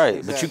 Right.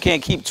 Exactly. But you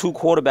can't keep two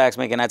quarterbacks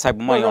making that type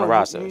of money on the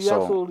roster. You're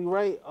absolutely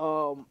right.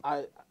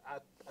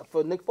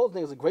 For Nick Foles, I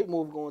think it's a great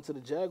move going to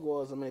the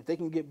Jaguars. If they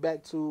can get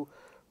back to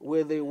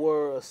where they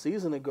were a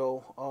season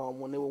ago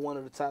when they were one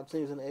of the top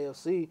teams in the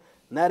AFC.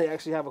 Now they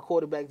actually have a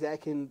quarterback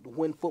that can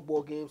win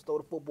football games, throw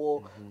the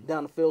football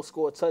down the field,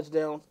 score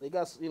touchdowns. They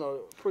got,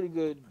 pretty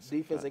good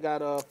defense. They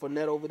got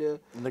Fournette over there.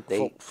 Nick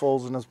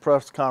Foles in his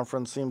press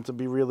conference seemed to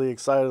be really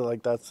excited,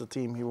 like that's the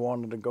team he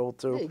wanted to go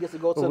to. Yeah, he gets to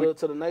go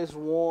to the nice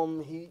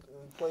warm heat.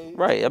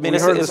 Right. I mean, we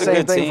it's heard it's the a same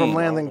good thing team. from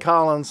Landon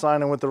Collins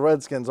signing with the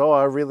Redskins. Oh,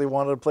 I really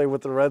wanted to play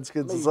with the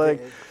Redskins. It's like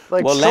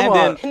Well, come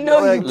Landon, on. No,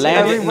 you Like,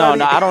 Landon, no,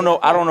 I don't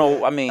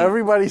know. I mean,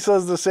 everybody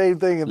says the same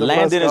thing. In the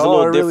Landon press is a conference.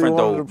 little I really different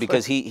wanted though to play.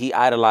 because he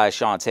idolized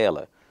Sean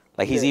Taylor.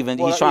 Like he's trying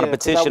to 'cause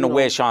petition to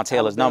wear Sean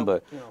Taylor's Alabama,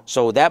 number.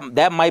 So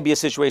that might be a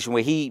situation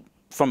where he,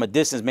 from a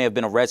distance, may have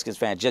been a Redskins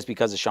fan just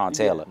because of Sean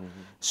Taylor.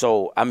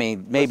 So I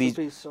mean, maybe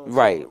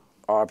right,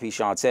 RP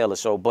Sean Taylor.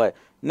 So, but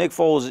Nick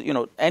Foles,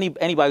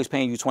 anybody who's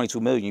paying you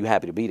 $22 million, you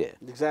happy to be there.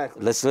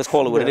 Exactly. Let's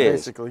call it what it is.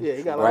 Basically. Yeah,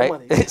 he got a lot of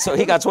Right. money. So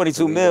he got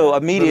 $22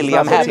 million immediately.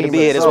 I'm But it's not happy to the be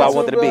team here. That's where I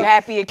itself. wanted to be.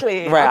 Happy and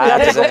clear. Right. I I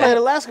just go just- play in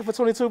Alaska for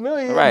 $22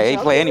 million. Right, he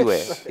play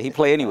anywhere. He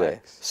play anywhere.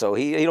 So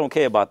he don't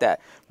care about that.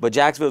 But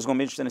Jacksonville's going to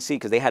be interesting to see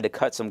because they had to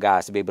cut some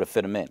guys to be able to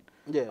fit them in.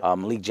 Yeah.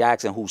 Malik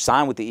Jackson, who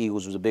signed with the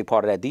Eagles, was a big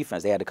part of that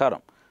defense. They had to cut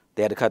him.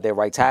 They had to cut their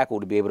right tackle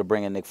to be able to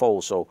bring in Nick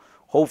Foles. So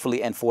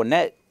hopefully, and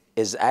Fournette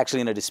is actually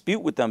in a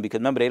dispute with them because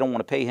remember, they don't want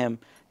to pay him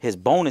his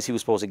bonus he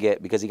was supposed to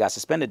get because he got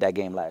suspended that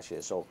game last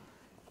year. So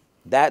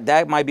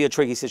that might be a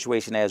tricky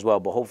situation there as well.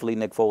 But hopefully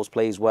Nick Foles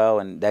plays well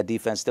and that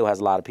defense still has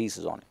a lot of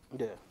pieces on it.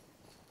 Yeah.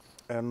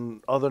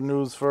 And other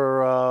news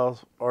for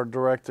our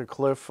director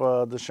Cliff,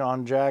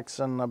 Deshaun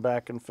Jackson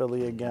back in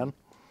Philly again.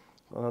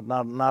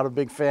 Not a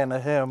big fan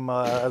of him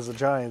as a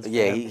Giants fan.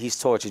 Yeah, he's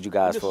tortured you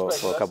guys for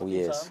a couple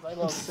years. I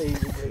love to say he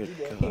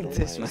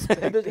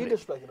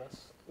disrespected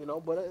us,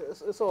 but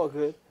it's all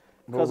good.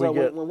 Because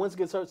when Wentz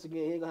gets hurt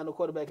again, he ain't gonna have no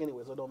quarterback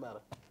anyway, so it don't matter.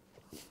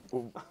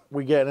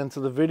 We getting into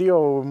the video,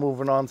 or we're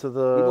moving on to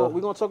the.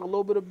 We're gonna talk a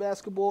little bit of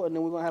basketball, and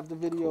then we're gonna have the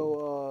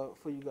video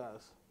for you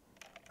guys.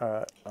 All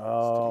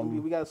right.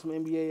 We got some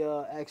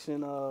NBA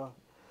action, some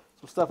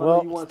stuff I Well,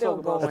 know you want to talk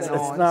about. It's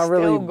on. not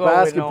really Still going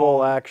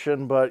basketball on.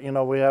 action, but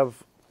we have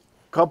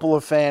a couple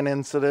of fan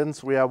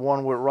incidents. We have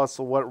one with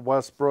Russell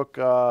Westbrook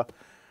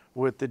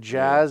with the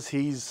Jazz.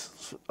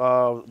 He's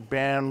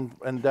banned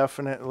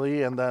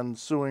indefinitely, and then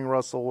suing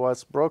Russell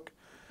Westbrook.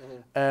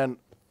 And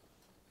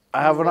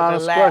I have an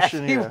honest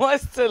question He here.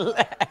 wants to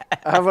laugh.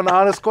 I have an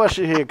honest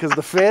question here because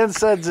the fan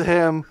said to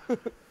him,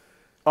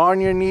 "On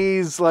your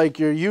knees like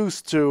you're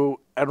used to,"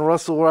 and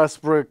Russell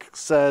Westbrook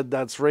said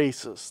that's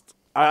racist.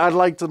 I'd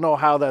like to know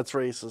how that's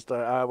racist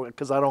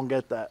because I don't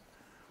get that.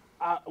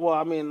 Well,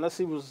 I mean, unless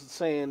he was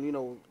saying,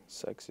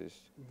 Sexist.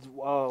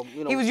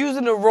 He was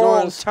using the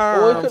wrong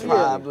term, could- yeah.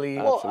 probably.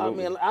 Well, I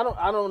mean,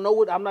 I don't know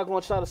what I'm not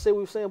going to try to say what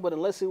he was saying, but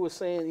unless he was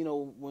saying,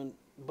 when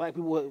black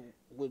people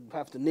would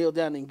have to kneel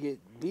down and get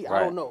beat, I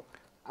don't know.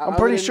 I'm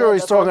pretty sure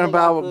he's talking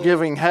about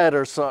giving head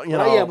or something.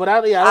 Yeah, but I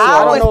I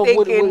don't know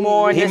was thinking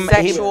more in he- a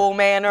sexual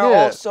manner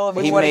also, if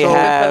he he wasn't may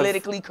have-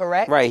 politically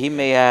correct. Right, he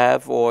may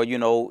have, or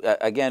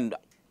again,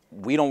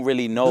 we don't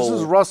really know.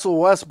 This is Russell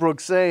Westbrook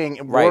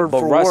saying word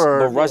but for Russ,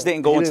 word. But Russ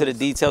didn't go He into the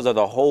details of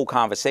the whole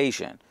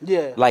conversation.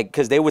 Yeah. Like,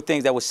 because there were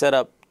things that were set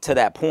up to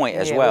that point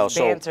as Yeah, it well. was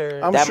So banter.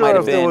 I'm that sure might if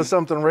have there been. was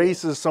something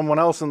racist, someone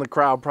else in the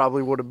crowd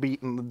probably would have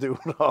beaten the dude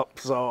up.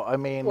 So, I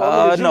mean,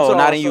 Well, it's no, Utah,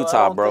 not in so I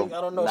Utah, don't bro. think-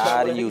 I don't know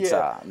Not in yeah.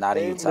 Utah. Not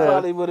in They Utah.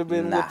 probably would have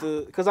been Nah.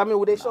 because I mean,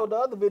 when they showed the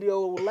other video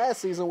last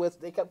season, with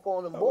they kept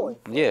calling him boy.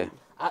 Yeah.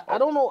 I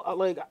don't know,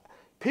 like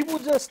people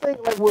just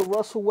think like with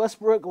Russell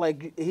Westbrook,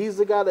 like he's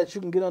the guy that you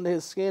can get under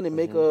his skin and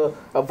make a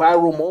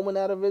viral moment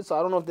out of it. So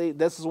I don't know if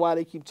this is why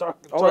they keep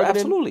targeting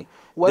absolutely.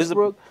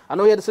 Westbrook. I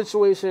know he had a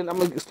situation. I'm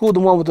gonna exclude the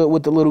one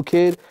with the little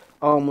kid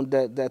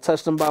that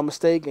touched him by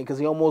mistake, and because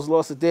he almost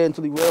lost it there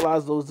until he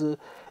realized it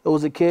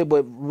was a kid.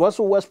 But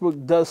Russell Westbrook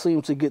does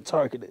seem to get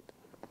targeted.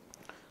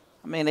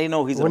 I mean, they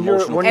know he's an when you're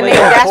emotional when And you're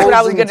player. an that's what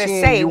I was opposing gonna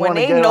team, say. you When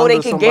wanna they get know they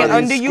under can get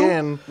somebody's under you,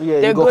 skin.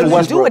 they're go going to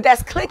Westbrook. do it.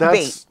 That's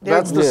clickbait.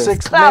 That's the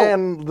sixth clout.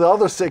 man. The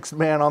other sixth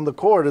man on the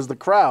court is the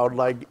crowd.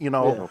 Like when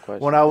I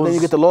And was then you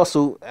get the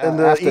lawsuit in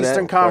the after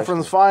Eastern that.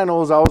 Conference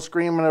Finals, I was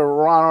screaming at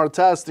Ron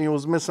Artest, and he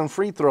was missing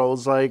free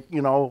throws. Like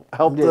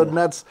help the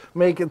Nets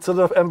make it to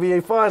the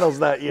NBA Finals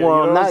that year. Well, you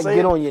know what I'm not saying?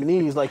 get on your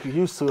knees like you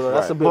used to.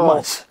 That's a bit Well,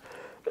 much.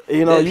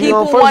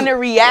 People first- want a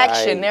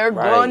reaction. Right, They're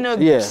right.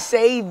 gonna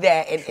say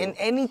that. And in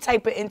any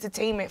type of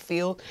entertainment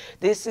field,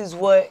 this is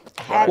what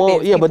happens.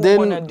 Well, yeah, but People then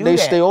wanna do they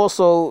that.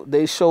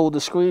 they showed the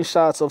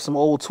screenshots of some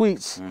old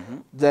tweets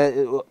that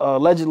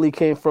allegedly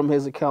came from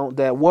his account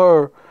that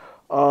were,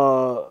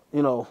 a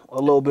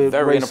little bit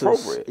Very racist.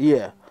 inappropriate.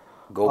 Yeah.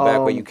 Go back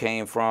where you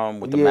came from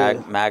with the yeah.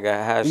 MAGA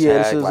hashtag. Yeah,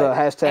 this is like,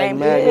 hashtag And,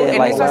 MAGA. and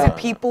like that's why I that. said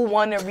people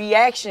want a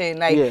reaction.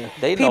 Like Yeah.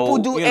 They people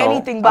know, do you know,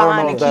 anything I don't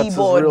behind know the if that's his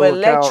keyboard, real but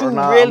let account you or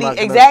not. I'm really not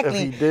gonna- exactly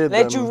if he did,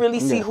 let you then- really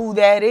see who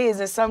that is.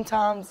 And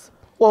sometimes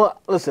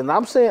Well, listen,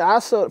 I'm saying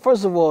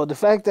first of all, the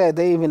fact that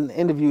they even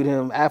interviewed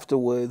him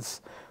afterwards,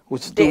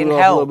 which threw Didn't it off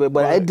a help. little bit,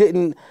 but it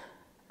didn't.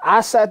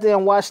 I sat there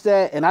and watched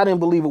that, and I didn't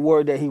believe a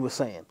word that he was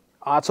saying.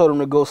 I told him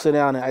to go sit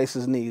down and ice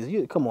his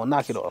knees. Come on,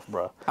 knock it off,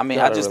 bro. I mean,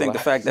 I just think the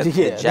fact that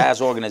the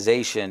Jazz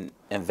organization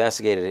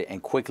investigated it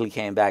and quickly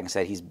came back and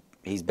said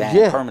he's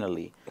banned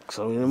permanently.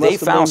 So they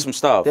found some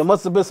stuff. There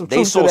must have been some truth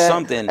they saw to that,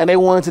 something, and they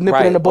wanted to nip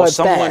it in the bud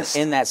someone fast.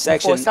 in that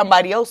section, or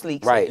somebody else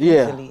leaks. Right.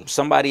 Yeah.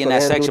 Somebody in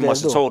that section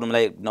must have told him,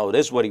 like, no,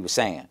 this is what he was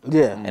saying.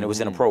 Yeah. And it was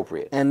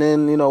inappropriate. And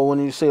then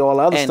when you see all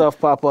the other stuff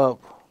pop up.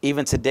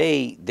 Even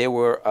today, there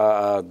were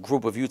a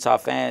group of Utah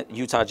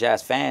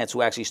Jazz fans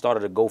who actually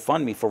started a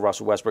GoFundMe for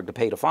Russell Westbrook to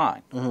pay the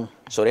fine.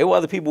 So there were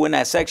other people in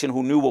that section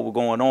who knew what was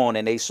going on,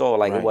 and they saw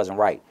like it wasn't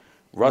right.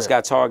 Russ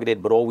got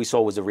targeted, but all we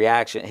saw was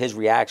his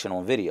reaction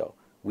on video.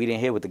 We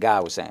didn't hear what the guy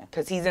was saying.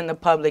 Because he's in the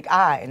public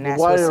eye, and that's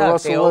why what did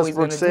sucks. They Russell always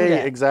Westbrook gonna say do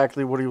that.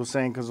 exactly what he was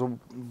saying? Because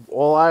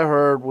all I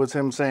heard was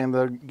him saying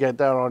the "get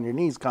down on your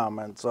knees"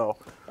 comment. So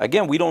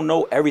again, we don't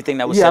know everything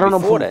that was said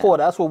before that.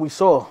 That's what we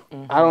saw.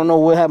 I don't know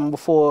what happened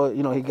before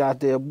he got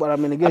there. But I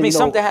mean, again,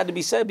 something had to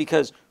be said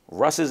because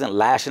Russ isn't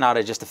lashing out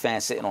at just a fan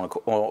sitting on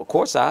a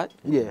court side.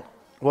 Yeah.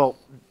 Well,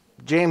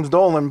 James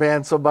Dolan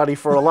banned somebody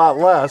for a lot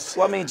less.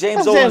 Well, I mean,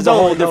 James Dolan's a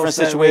whole different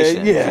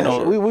situation.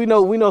 Yeah, we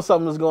know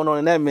something that's going on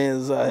in that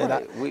man's.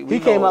 He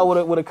came out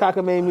with a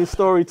cockamamie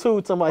story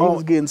too, talking about he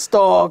was getting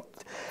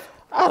stalked.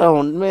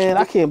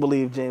 I can't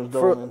believe James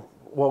Dolan.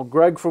 Well,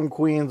 Greg from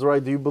Queens,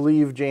 right? Do you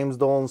believe James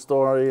Dolan's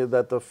story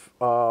that the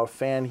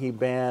fan he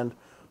banned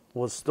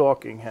was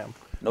stalking him?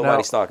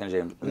 Nobody's stalking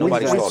James.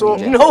 Nobody's stalking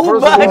James.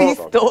 Nobody's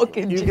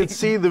stalking James. You can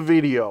see the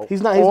video.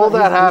 He's not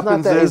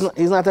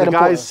the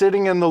guy's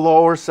sitting in the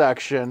lower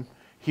section.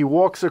 He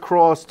walks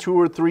across 2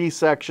 or 3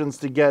 sections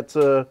to get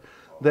to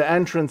the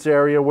entrance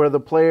area where the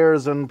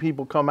players and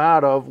people come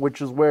out of,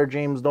 which is where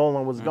James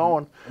Dolan was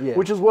going,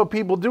 which is what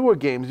people do at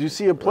games. You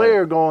see a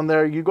player going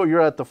there,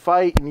 you're at the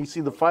fight, and you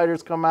see the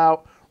fighters come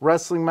out,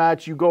 wrestling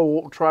match, you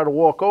go try to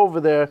walk over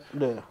there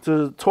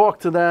to talk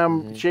to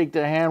them, shake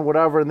their hand,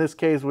 whatever. In this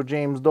case with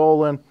James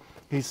Dolan,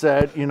 he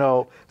said,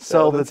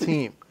 sell the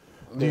team.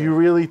 Do you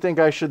really think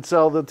I should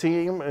sell the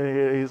team?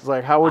 He's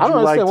like, how would you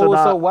like to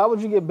not? So why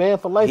would you get banned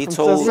for life? He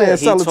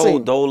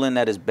told Dolan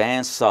that his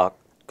band sucked.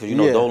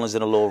 Because Dolan's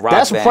in a little rock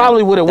band. That's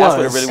probably what it was.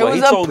 That's what it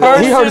really was.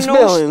 He hurt his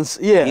feelings.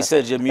 Yeah. He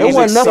said your music It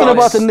wasn't nothing sucks.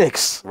 about the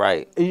Knicks.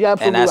 Right. Yeah,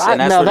 and that's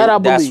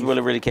what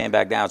it really came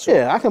back down to.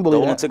 Yeah, I can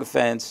believe Dolan that. took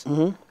offense.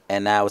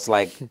 And now it's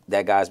like,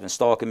 that guy's been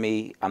stalking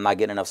me. I'm not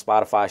getting enough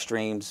Spotify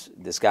streams.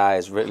 This guy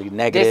is really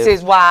negative. This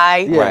is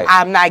why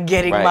I'm not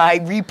getting my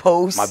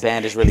reposts. My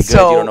band is really good. You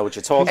don't know what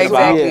you're talking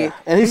about. Yeah.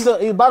 And he's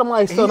still, bottom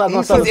line, he's still not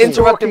going to sell the team. He's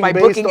interrupting my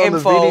booking info.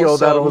 Based on the video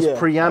that it was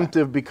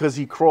preemptive because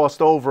he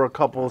crossed over a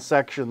couple of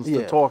sections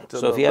to talk to them.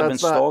 So if he had been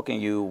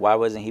stalking you, why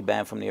wasn't he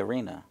banned from the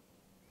arena?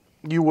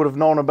 You would have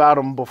known about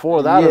him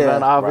before that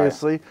event,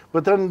 obviously. Right.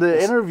 But then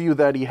the interview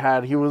that he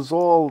had, it was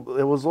all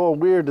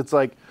weird. It's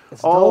like,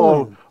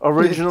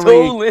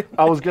 originally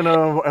I was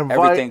gonna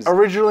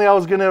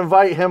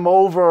invite him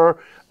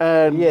over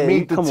and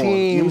meet the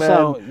team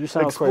and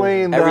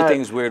explain that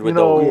everything's weird with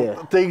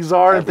Dolan. Things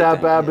aren't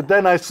that bad. But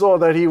then I saw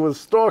that he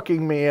was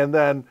stalking me, and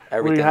then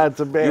we had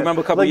to ban. You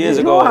remember a couple years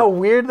you ago? You know how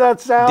weird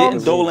that sounds?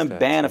 Didn't Dolan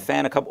ban a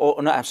fan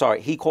I'm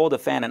sorry. He called a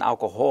fan an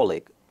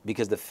alcoholic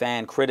because the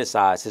fan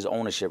criticized his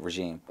ownership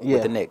regime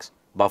with the Knicks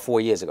about 4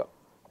 years ago.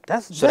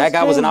 So that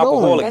guy was an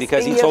alcoholic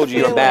because he told you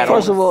you're a bad owner.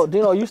 First of all,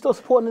 Dkno, you still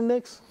supporting the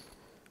Knicks?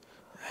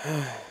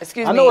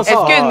 Excuse me.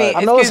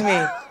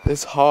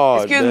 It's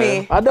hard. Excuse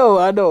me. I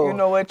know. You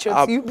know what,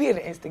 Trips? You be an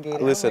instigator.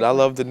 Listen, I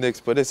love the Knicks,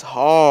 but it's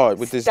hard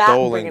with this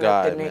Dolan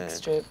guy, up the Knicks,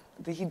 Trip.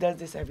 He does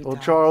this every time.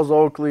 Well, Charles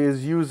Oakley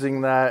is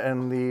using that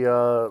in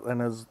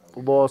his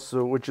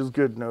lawsuit, which is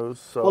good news.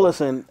 So well,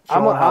 listen,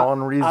 I'm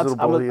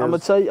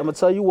gonna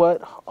tell you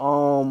what.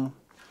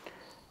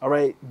 All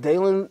right,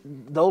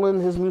 Dolan,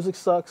 his music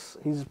sucks.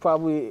 He's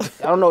probably,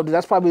 I don't know,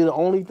 that's probably the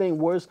only thing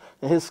worse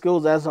than his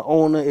skills as an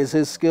owner is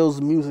his skills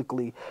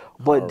musically.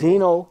 But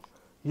Dkno,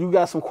 you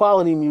got some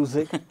quality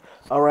music.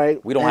 All right.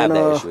 We don't have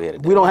that issue here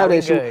today. We don't have that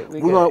issue.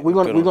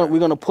 We're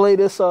gonna play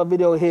this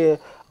video here.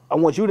 I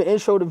want you to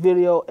intro the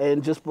video,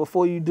 and just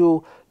before you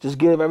do, just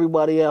give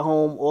everybody at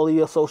home all of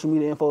your social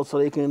media info so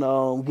they can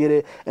get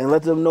it, and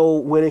let them know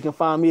where they can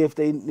find me if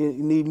they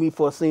need me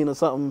for a scene or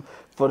something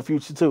for the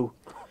future too.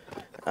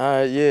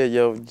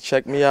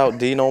 Check me out,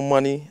 Dkno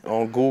Money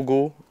on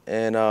Google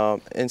and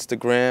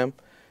Instagram,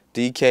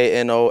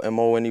 Dkno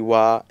Money,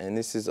 and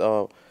this is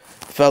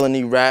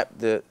Felony Rap,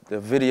 the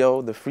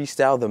video, the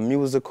freestyle, the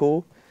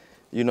musical,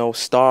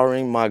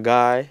 starring my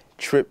guy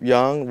Trip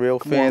Young, real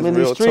fans, in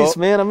real the streets, talk.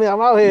 Man, I'm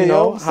out here,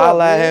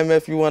 Holla at him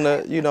if you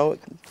wanna,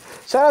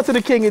 Shout out to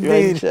the king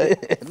indeed. You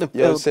know what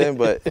I'm saying?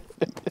 But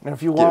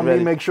if you want me,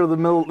 make sure the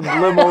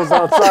limo's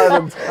outside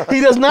him.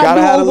 He does not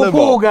do Uber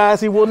pool,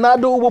 guys. He will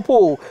not do Uber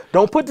pool.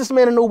 Don't put this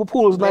man in Uber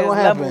pool. It's not going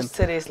to happen. Levels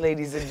to this,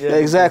 ladies and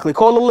gentlemen. Exactly.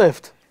 Call a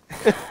Lyft.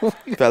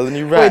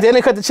 Felony Rap. Wait, they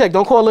didn't cut the check.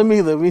 Don't call him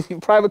either.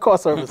 Private car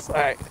service. All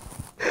right.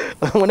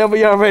 Whenever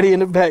y'all ready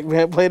in the back,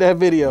 man, play that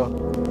video.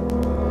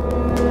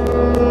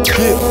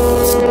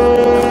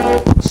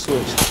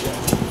 Switch.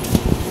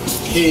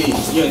 Hey,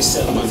 you ain't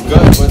selling what's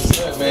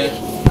good, man.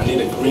 I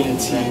need a green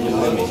tea with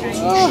lemon.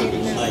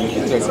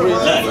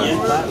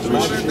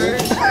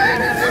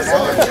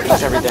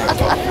 That's everything.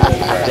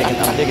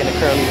 I'm digging the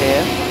curly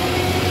hair.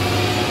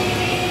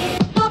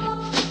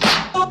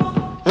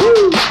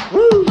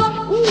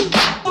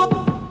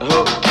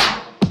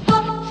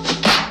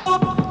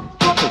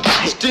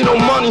 It's Dkno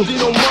Money.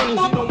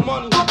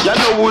 Y'all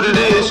know what it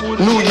is.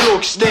 New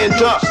York, stand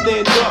up.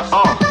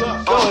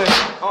 Go ahead.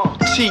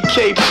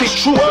 TKP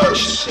True.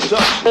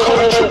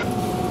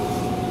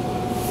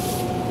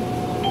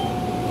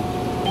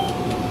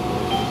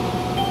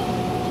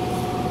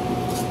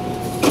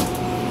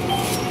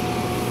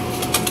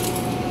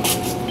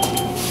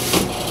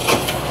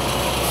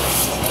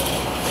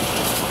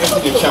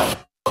 Empty the account.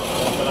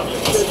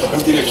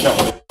 Empty the account.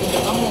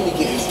 I'm only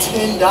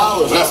getting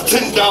 $10. That's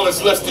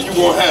 $10 less than you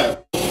gonna have.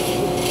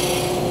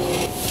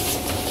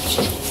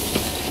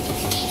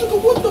 Nigga,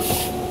 what the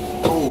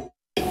Oh,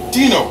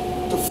 Dkno.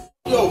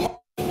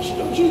 Yo,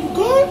 you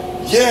good?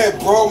 Yeah,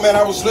 bro, man,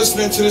 I was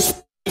listening to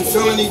this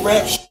felony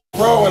rap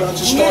bro, and I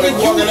just started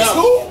walking out.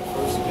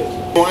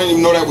 Bro, I didn't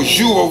even know that was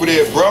you over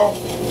there, bro.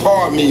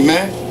 Pardon me,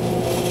 man.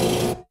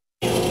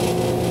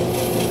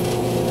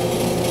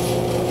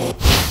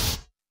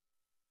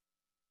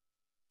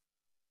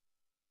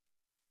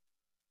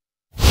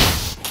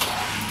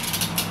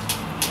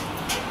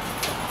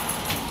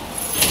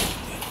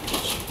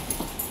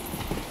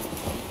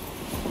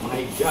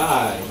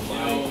 God.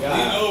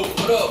 Dkno,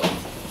 what up?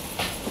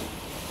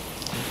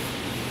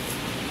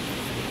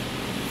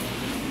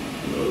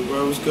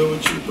 Bro, what's good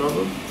with you,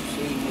 brother?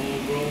 Same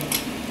old, bro.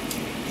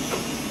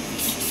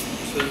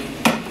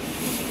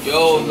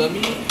 Yo,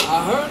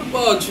 I heard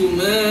about you,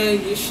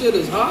 man. Your shit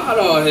is hot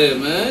out here,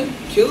 man.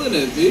 Killing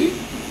it, B.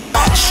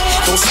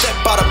 Don't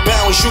step out of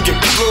bounds, you get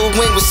big little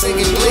wing with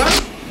singing blink.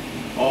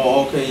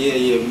 Oh, okay,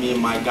 yeah, me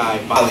and my guy.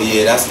 Oh,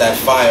 yeah, that's that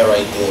fire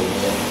right there,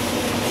 man.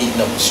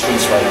 Heating up the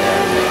streets right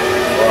now, man.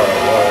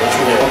 What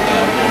you hear? Okay,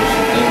 I'm hearing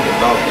some things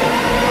about that.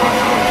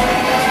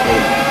 That's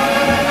crazy.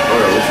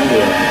 What you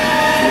hear?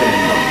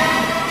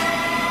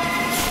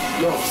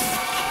 Yo,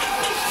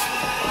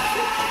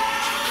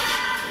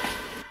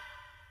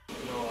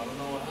 I don't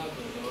know what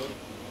happened, bro.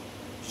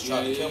 Just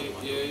trying to kill me.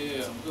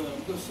 Yeah. I'm good.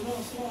 Sit down,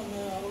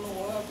 man. I don't know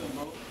what happened,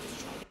 bro.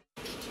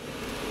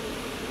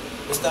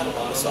 What's that about?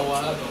 I don't know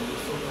what happened. We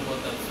were talking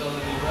about that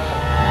felony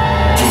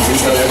rap.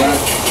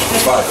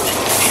 It's fire.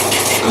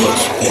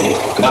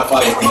 Look, not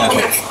fire in that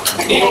way.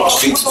 Yeah, the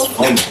streets is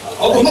on.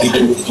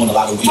 People is doing a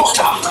lot of weird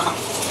stuff.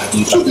 I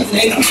think that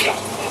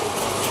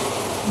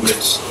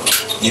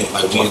yeah,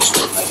 like weird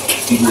stuff. Like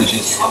people are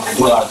just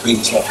doing a lot of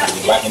crazy stuff. Like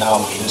they're racking out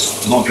and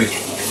just going crazy.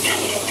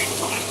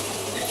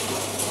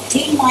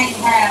 He might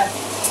have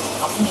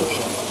a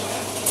feeling.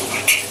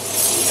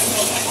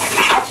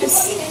 I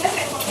just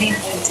came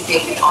home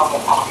today and all the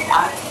time.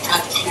 I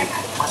tried to keep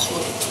my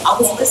children. I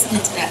was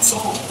listening to that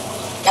song.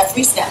 That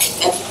freestyle,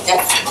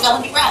 that's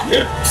felony rap.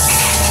 Take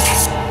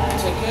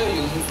care of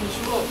you. Let me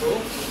finish you up, bro.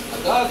 I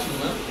got you,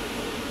 man.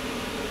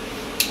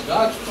 I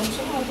got you. Come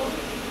sit down, bro.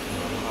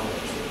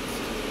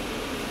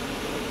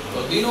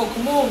 Yo, Dkno,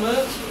 come on,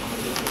 man.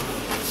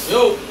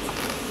 Yo.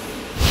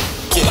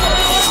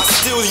 I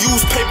still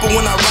use paper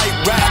when I write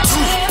raps.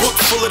 Book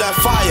full of that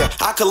fire,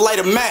 I could light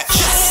a match.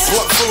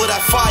 Book full of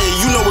that fire,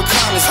 you know what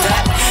kind is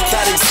that?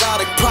 That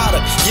exotic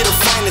product, yeah, the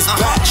finest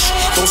batch.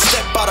 Don't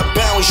step out of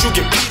bounds, you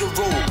get beat a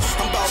roll.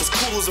 I'm about as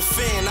cool as a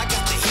fan, I got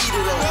the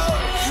heater on.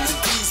 The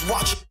D's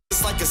watching,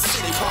 it's like a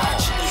city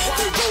watch.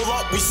 They roll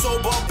up, we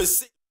sober up and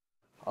sit.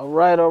 All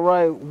right.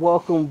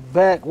 Welcome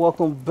back.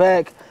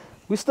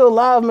 We still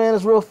live, man.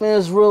 It's Real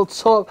Fans Real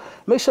Talk.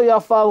 Make sure y'all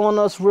following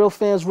us,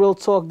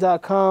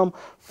 realfansrealtalk.com,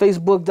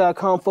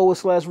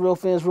 facebook.com/Real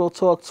Fans Real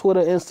Talk,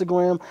 Twitter,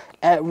 Instagram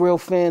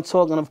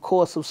 @RealFanTalk, and of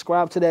course,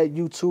 subscribe to that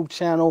YouTube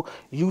channel,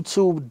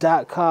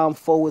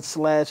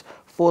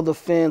 youtube.com/For the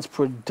Fans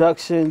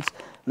Productions.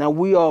 Now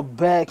we are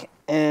back,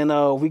 and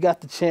we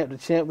got the champ. The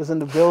champ is in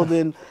the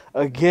building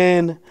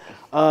again.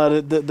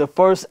 The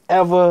first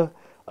ever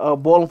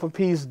Ballin' for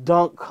Peace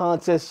dunk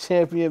contest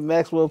champion,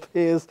 Maxwell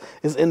Pearce,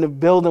 is in the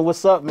building.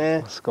 What's up,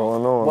 man? What's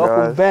going on,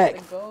 Welcome guys?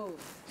 back.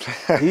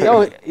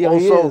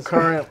 Also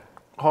current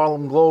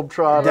Harlem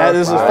Globetrotter. That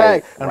is a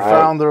fact. And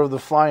founder of the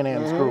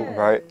finance group.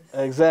 Right.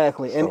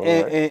 Exactly.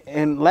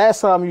 And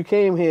last time you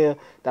came here,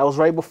 that was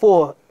right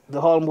before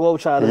the Harlem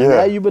Globetrotters. Yeah.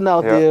 Now you've been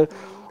out there.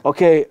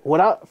 Okay,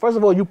 first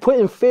of all, you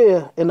putting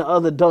fear in the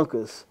other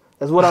dunkers.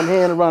 That's what I'm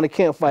hearing around the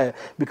campfire,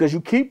 because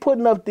you keep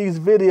putting up these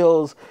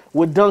videos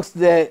with dunks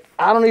that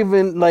I don't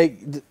even like.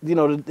 You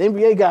know, the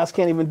NBA guys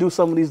can't even do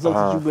some of these dunks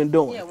that you've been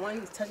doing. Yeah, one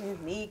he was touching his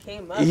knee,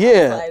 came up.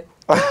 Yeah,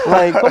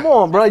 like come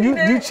on, bro,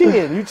 you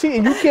cheating. You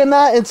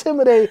cannot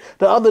intimidate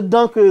the other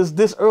dunkers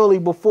this early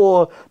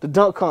before the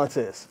dunk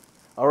contest.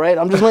 All right,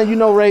 I'm just letting you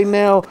know right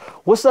now.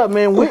 What's up,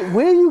 man?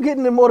 Where are you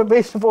getting the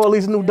motivation for all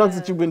these new dunks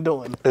that you've been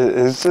doing?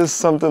 It's just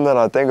something that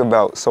I think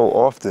about so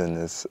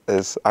often.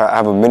 I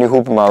have a mini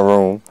hoop in my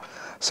room.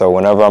 So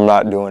whenever I'm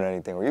not doing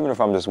anything, or even if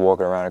I'm just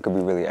walking around, it could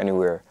be really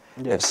anywhere.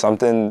 Yeah. If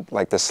something,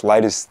 like the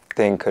slightest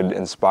thing could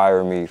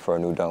inspire me for a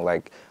new dunk,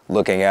 like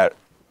looking at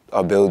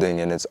a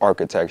building and its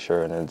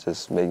architecture, and it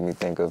just made me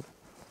think of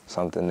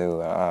something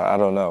new. I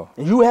don't know.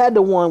 You had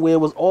the one where it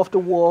was off the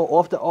wall,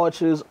 off the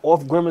arches,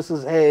 off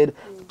Grimace's head,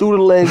 through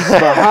the legs,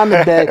 behind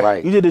the back.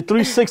 Right. You did the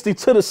 360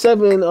 to the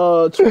 7,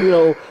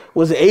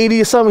 was it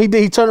 80 or something?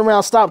 He turned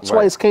around, stopped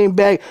twice, came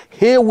back,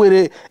 hit with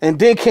it, and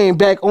then came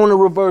back on the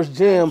reverse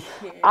jam.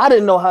 I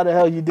didn't know how the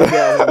hell you did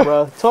that one,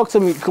 bro. Talk to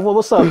me. Come on,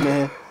 what's up,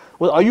 man?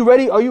 Well, are you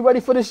ready? Are you ready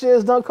for this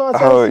year's dunk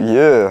contest? Oh,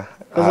 yeah.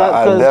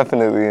 I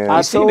definitely am.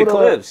 I seen the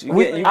clips.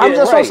 I'm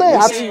just right. saying.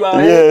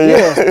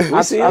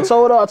 I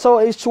told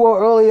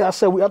H2O earlier. I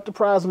said we up the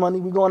prize money.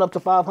 We going up to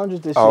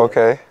 500 this year.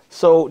 Okay.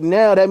 So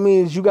now that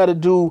means you got to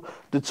do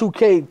the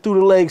 2K through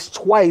the legs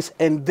twice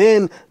and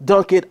then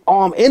dunk it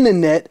arm in the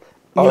net.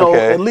 You know,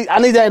 at least I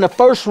need that in the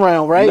first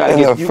round, right?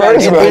 In the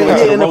first round.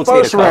 Yeah, in the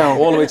first round.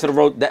 All the way to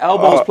the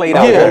elbows played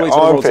out.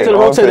 All the way to the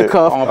rotator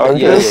cuff.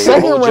 The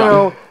second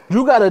round,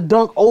 you got to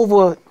dunk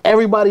over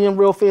everybody in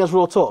Real Fans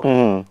Real Talk.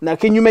 Now,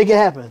 can you make it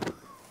happen?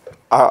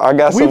 I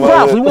got some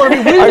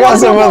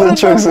other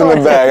tricks in the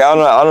bag.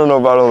 I don't know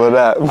about all of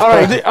that. All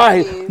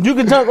right. You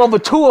can dunk over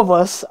 2 of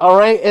us, all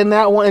right, and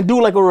that one, and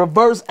do like a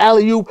reverse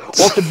alley-oop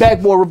off the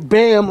backboard,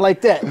 bam,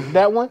 like that.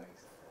 That one?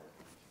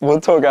 We'll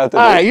talk after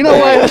this. All right, you know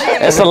what?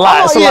 It's a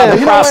lot. It's a lot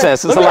of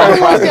process. It's a lot of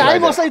process. I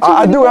ain't gonna say too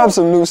I do have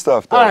some new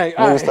stuff, though. All right.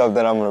 New stuff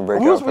that I'm gonna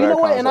break out for that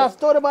contest. And I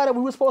thought about it.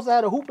 We were supposed to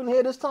have a hoop in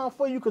here this time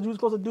for you because we were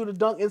supposed to do the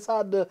dunk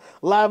inside the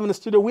live in the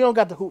studio. We don't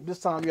got the hoop this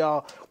time,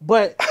 y'all.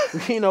 But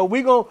we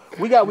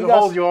got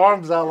hold your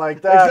arms out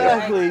like that.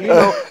 Exactly.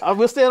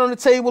 We'll stand on the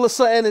table or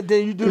something, and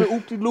then you do the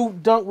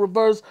oop-de-loop dunk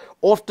reverse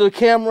off the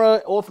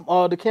camera, off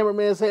the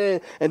cameraman's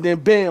head, and then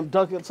bam,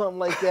 dunk it something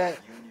like that.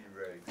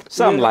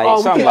 Something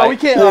like. We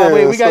can't.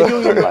 Wait, we got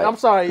you. I'm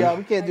sorry, y'all.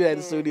 We can't do that in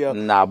the studio.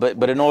 Nah,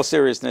 but in all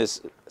seriousness,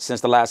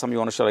 since the last time you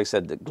were on the show, like I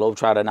said, the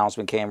Globetrotter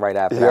announcement came right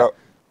after that.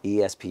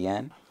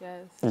 ESPN.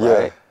 Yes.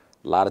 Right?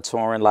 A lot of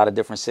touring, a lot of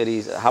different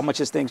cities. How much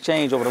has things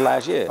changed over the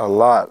last year? A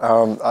lot.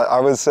 I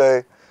would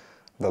say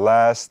the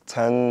last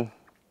 10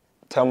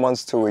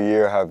 months to a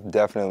year have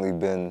definitely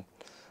been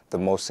the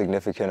most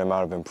significant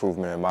amount of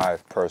improvement in my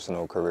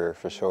personal career,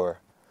 for sure.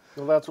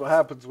 Well, that's what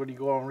happens when you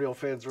go on Real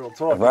Fans Real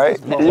Talk. Right?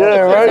 Yeah,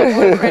 right.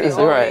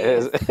 Right.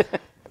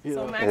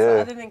 So, Maxwell,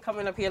 other than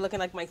coming up here looking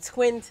like my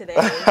twin today,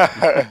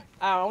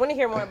 I want to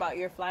hear more about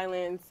your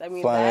Flylands. I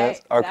mean,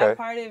 that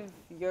part of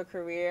your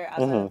career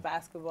outside of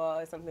basketball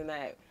is something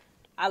that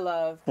I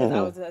love because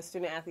I was a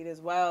student athlete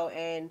as well.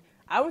 And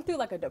I went through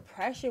like a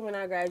depression when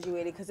I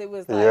graduated because it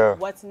was like,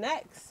 what's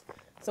next?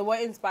 So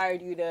what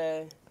inspired you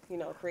to,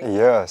 create?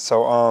 Yeah,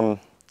 so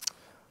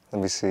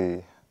let me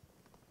see.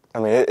 I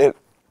mean,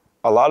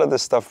 a lot of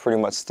this stuff pretty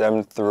much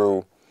stemmed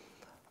through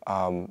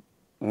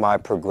my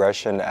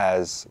progression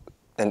as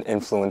an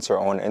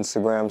influencer on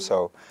Instagram.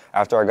 So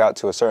after I got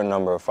to a certain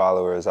number of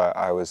followers,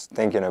 I was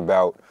thinking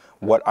about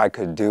what I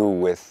could do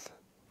with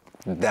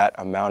that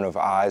amount of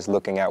eyes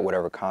looking at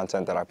whatever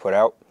content that I put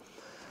out.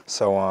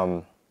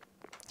 So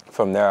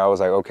from there, I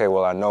was like, okay,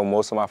 well, I know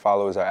most of my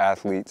followers are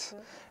athletes.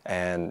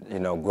 And,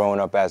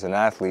 growing up as an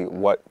athlete,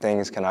 what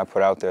things can I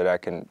put out there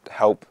that can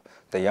help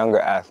the younger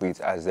athletes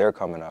as they're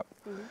coming up?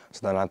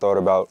 So then I thought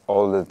about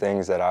all the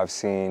things that I've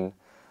seen,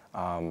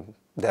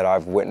 that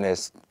I've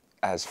witnessed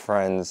as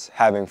friends,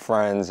 having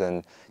friends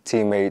and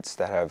teammates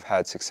that have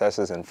had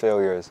successes and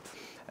failures.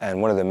 And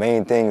one of the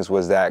main things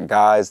was that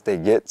guys, they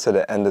get to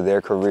the end of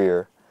their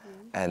career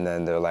and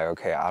then they're like,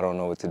 okay, I don't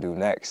know what to do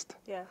next.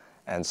 Yeah.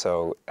 And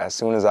so as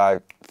soon as I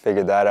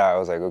figured that out, I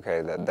was like,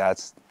 okay,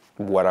 that's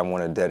what I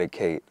want to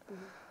dedicate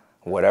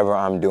whatever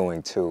I'm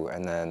doing to.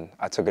 And then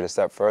I took it a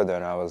step further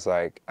and I was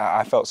like,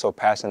 I felt so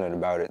passionate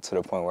about it to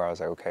the point where I was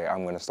like, okay,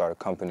 I'm going to start a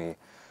company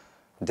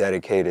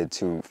dedicated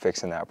to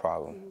fixing that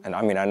problem. And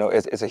I mean, I know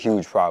it's a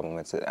huge problem.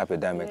 It's an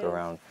epidemic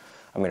around,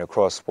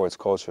 across sports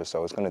culture.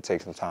 So it's going to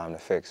take some time to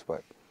fix,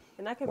 but.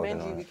 And I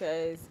commend you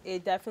because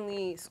it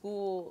definitely,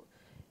 school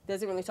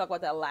doesn't really talk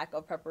about that lack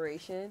of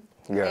preparation.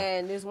 Yeah.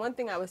 And there's one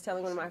thing I was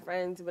telling one of my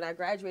friends when I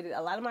graduated,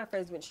 a lot of my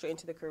friends went straight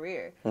into the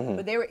career,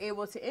 but they were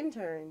able to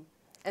intern.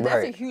 And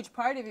that's a huge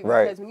part of it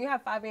because when you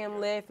have 5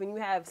 a.m. lift, when you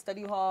have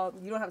study hall,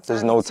 you don't have time.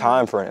 There's no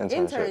time for an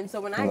internship.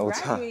 So when I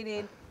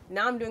graduated,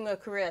 now I'm doing a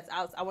career that's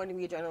out. I wanted to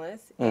be a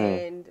journalist,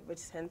 and which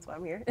is hence why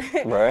I'm here.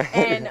 Right.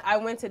 And I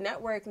went to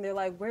network, and they're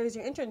like, "Where's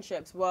your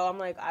internships?" Well, I'm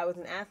like, I was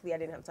an athlete. I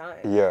didn't have time.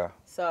 Yeah.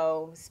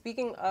 So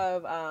speaking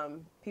of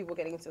people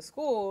getting into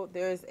school,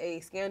 there's a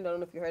scandal. I don't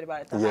know if you heard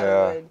about it.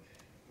 Hollywood,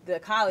 the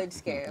college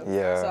scam.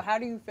 Yeah. So how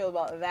do you feel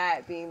about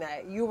that? Being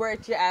that you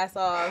worked your ass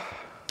off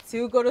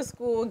to go to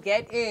school,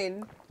 get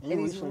in, and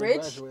these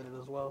rich. Graduated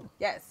as well.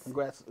 Yes.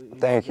 Congrats.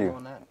 Thank you.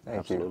 On that.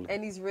 Thank you.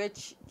 And these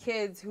rich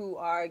kids who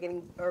are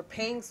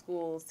paying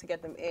schools to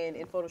get them in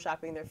and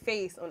photoshopping their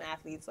face on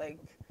athletes like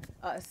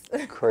us.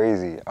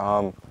 Crazy.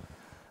 I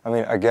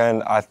mean,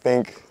 again, I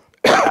think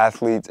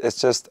athletes,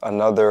 it's just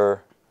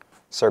another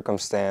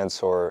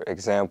circumstance or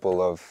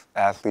example of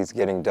athletes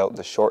getting dealt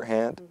the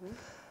shorthand.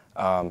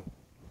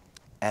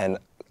 And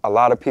a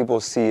lot of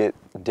people see it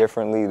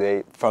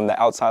differently. From the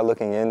outside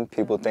looking in,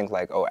 people think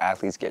like, oh,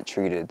 athletes get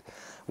treated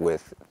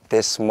with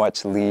this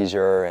much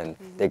leisure and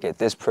they get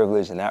this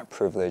privilege and that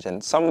privilege.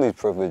 And some of these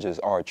privileges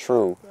are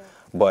true,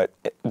 but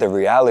the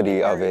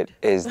reality of it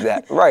is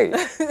that, right,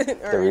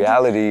 the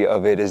reality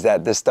of it is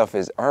that this stuff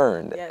is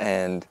earned.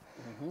 And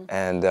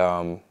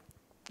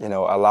you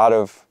know, a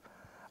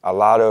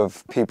lot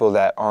of people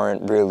that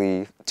aren't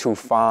really too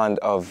fond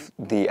of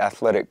the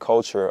athletic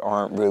culture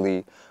aren't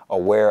really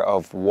aware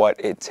of what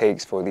it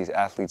takes for these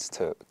athletes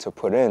to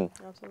put in.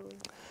 Absolutely.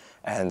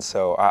 And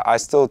so I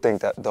still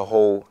think that the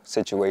whole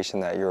situation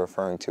that you're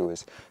referring to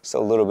is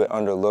still a little bit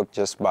underlooked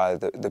just by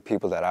the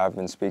people that I've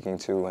been speaking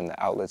to and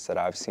the outlets that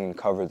I've seen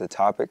cover the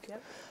topic.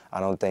 I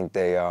don't think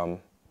they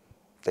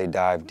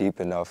dive deep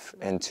enough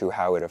into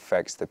how it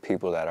affects the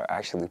people that are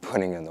actually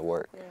putting in the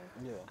work.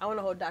 I want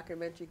a whole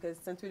documentary, because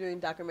since we're doing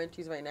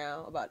documentaries right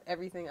now about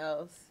everything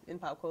else in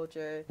pop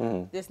culture,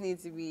 this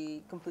needs to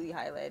be completely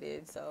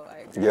highlighted. So I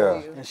agree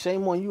with you. And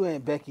shame on you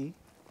and Becky.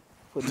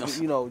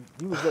 You know,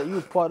 you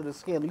was part of the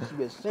scandal. You should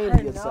be ashamed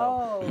of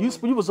yourself.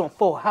 You was on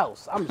Full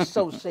House. I'm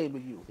so ashamed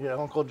of you. Yeah,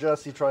 Uncle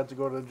Jesse tried to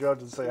go to the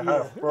judge and say,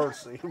 have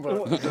mercy,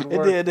 but it didn't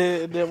work. It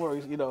didn't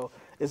work. You know,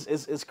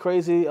 it's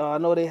crazy. I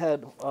know they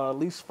had at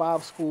least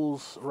 5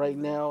 schools right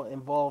now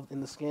involved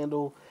in the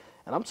scandal,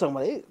 and I'm talking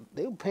about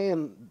they were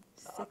paying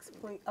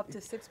up to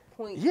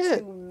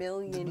 $6.2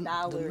 million.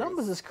 The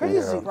numbers is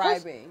crazy.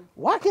 Bribing.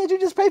 Why can't you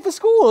just pay for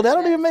school? That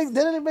don't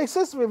even make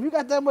sense to me. If you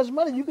got that much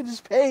money, you could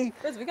just pay.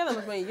 If you got that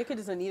much money, your kid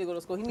doesn't need to go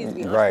to school. He needs to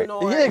be an Right.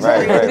 entrepreneur. Yeah,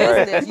 exactly.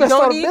 Business. You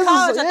don't need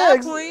college at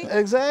that point.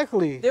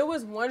 Exactly. There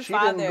was one She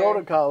father. didn't go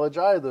to college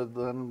either.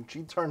 Then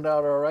she turned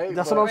out all right.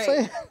 That's what I'm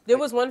saying. There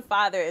was one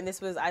father, and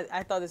this was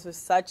I thought this was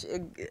such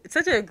an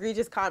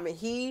egregious comment.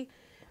 He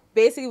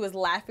basically was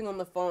laughing on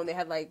the phone. They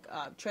had like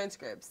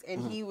transcripts,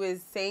 and he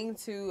was saying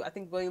to, I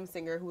think, William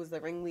Singer, who was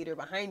the ringleader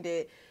behind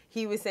it,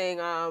 he was saying,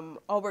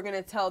 oh, we're going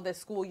to tell the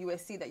school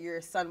USC that your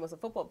son was a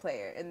football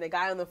player. And the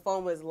guy on the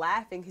phone was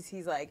laughing because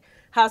he's like,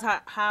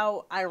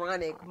 how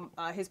ironic,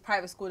 his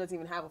private school doesn't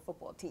even have a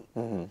football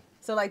team.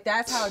 So, like,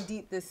 that's how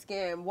deep this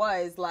scam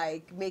was,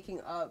 like,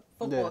 making a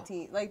football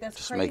team. Like, that's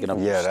just crazy. making up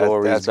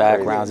stories,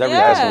 backgrounds,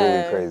 everything.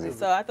 That's really crazy.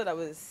 So I thought that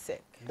was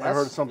sick. I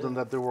heard something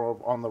that they were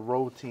on the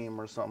road team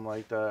or something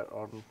like that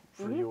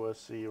for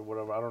USC or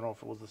whatever. I don't know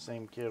if it was the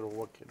same kid or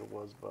what kid it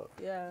was, but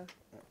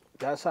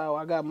that's how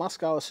I got my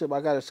scholarship.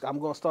 I'm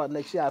going to start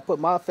next year. I put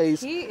my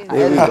face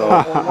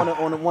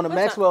on one of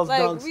Maxwell's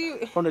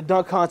dunks from the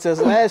dunk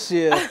contest last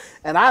year,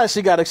 and I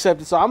actually got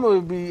accepted. So I'm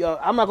going to be.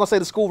 I'm not going to say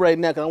the school right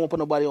now because I won't put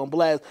nobody on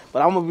blast.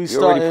 But I'm going to be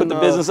starting. You already put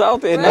the business out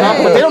there.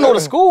 But they don't know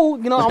the school.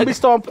 You know, I'm going to be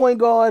starting point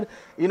guard.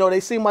 You know, they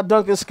see my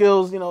dunking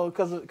skills. You know,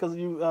 because of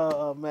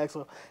you,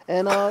 Maxwell.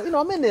 And you know,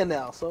 I'm in there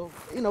now. So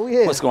you know, we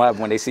here. What's going to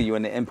happen when they see you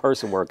in the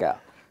in-person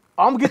workout?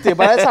 I'm gonna get there.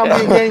 By that time,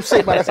 I'm in game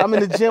shape. By that time,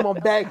 I'm in the gym. I'm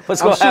back. I'm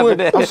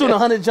shooting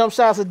 100 jump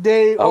shots a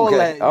day. All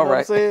that. You know what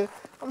I'm saying?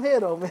 I'm here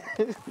though, man.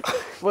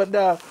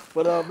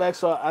 but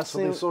Maxwell, I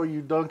seen. They saw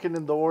you dunking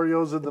in the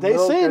Oreos in the They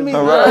milk. seen me.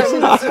 Right.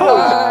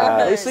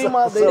 They seen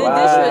my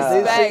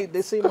skills.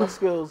 They seen my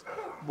skills.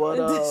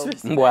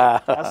 But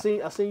wow. I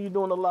seen you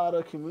doing a lot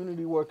of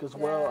community work as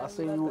well. I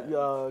seen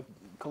you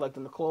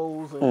collecting the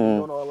clothes and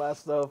doing all that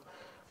stuff.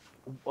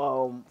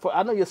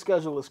 I know your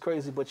schedule is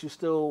crazy, but you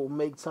still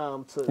make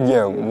time to.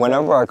 Yeah,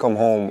 whenever I come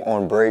home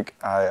on break,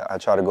 I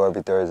try to go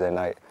every Thursday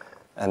night,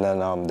 and then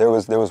there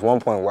was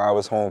one point where I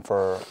was home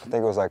for, I think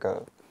it was like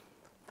a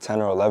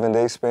 10 or 11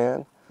 day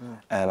span,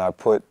 and I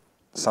put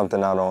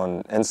something out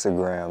on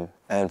Instagram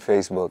and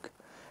Facebook,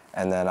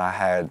 and then I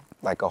had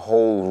like a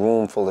whole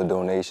room full of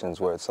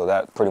donations worth. So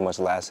that pretty much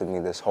lasted me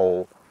this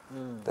whole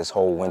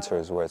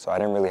winter's worth. So I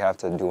didn't really have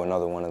to do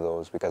another one of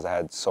those because I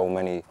had so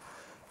many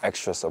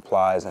extra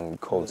supplies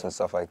and coats and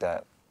stuff like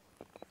that.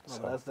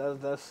 So.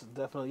 That's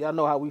definitely. Y'all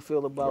know how we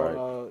feel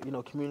about you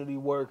know, community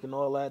work and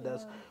all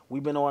that.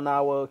 We've been on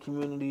our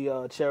community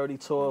charity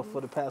tour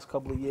for the past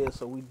couple of years,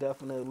 so we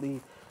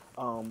definitely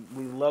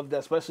we love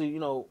that, especially, you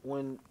know,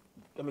 when.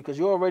 I mean, because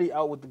you're already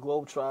out with the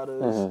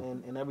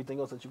Globetrotters and everything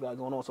else that you got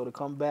going on. So to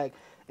come back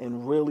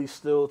and really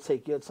still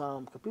take your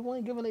time, because people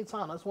ain't giving their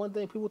time. That's one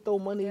thing. People throw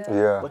money,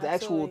 but the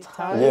actual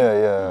time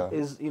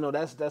is, you know,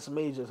 that's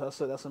major. So I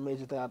said that's a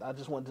major thing. I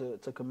just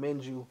wanted to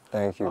commend you.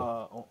 Thank you.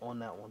 On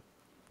that one.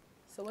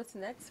 So what's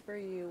next for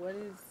you? What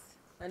is?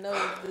 I know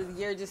the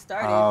year just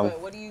started, but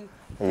what do you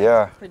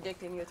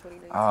predict in your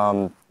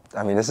 2019?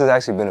 I mean, this has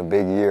actually been a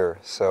big year.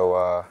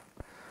 So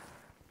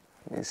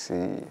let me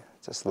see.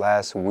 Just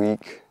last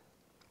week.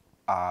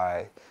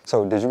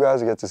 So did you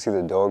guys get to see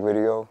the dog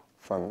video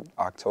from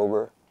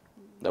October?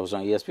 That was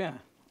on ESPN.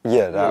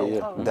 Yeah,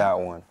 that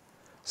one.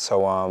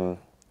 So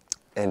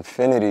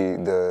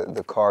Infinity,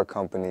 the car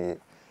company,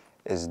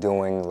 is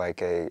doing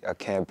like a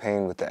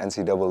campaign with the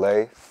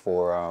NCAA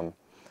for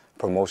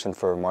promotion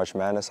for March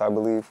Madness, I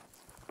believe.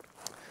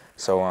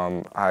 So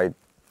I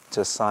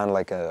just signed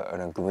like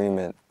an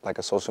agreement, like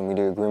a social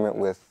media agreement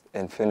with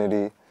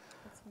Infinity.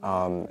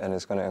 And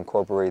it's going to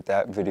incorporate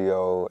that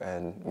video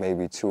and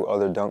maybe 2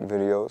 other dunk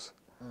videos.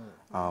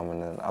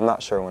 And then I'm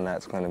not sure when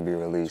that's going to be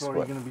released. So are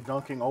you going to be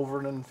dunking over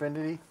an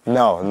infinity?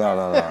 No.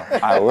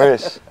 I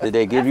wish. Did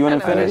they give you an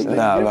infinity?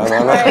 No.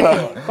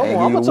 Come on,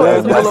 I'm going to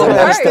talk that's the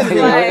next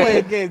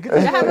thing. You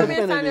have a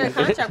man signing a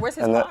contract. Where's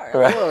his car?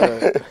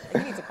 Right. He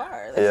needs a car.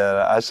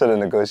 Yeah, I should have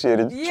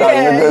negotiated.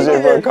 Trying to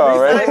negotiate for a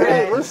car, right?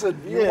 Hey, listen,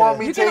 you want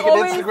me taking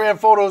Instagram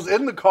photos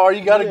in the car,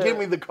 you got to give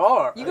me the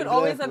car. You can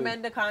always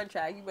amend the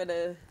contract. You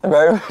better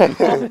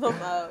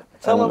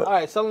tell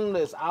them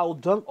this. I'll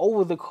dunk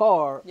over the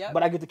car,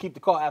 but I get to keep the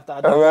car after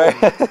I dunk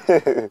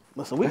over.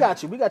 Listen, we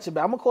got you back. I'm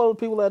going to call the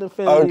people at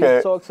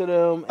Infinity, talk to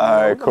them.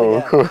 All right, cool.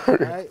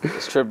 Right?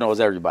 This trip knows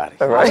everybody.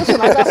 Listen,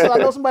 I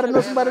know somebody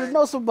that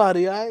knows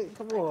somebody, all right?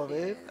 Come on,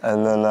 man.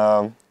 And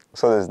then,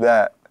 so there's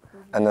that.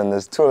 And then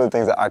there's two other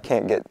things that I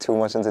can't get too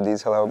much into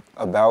detail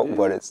about,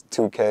 but it's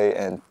 2K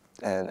and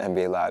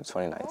NBA Live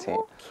 2019.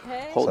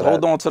 Okay.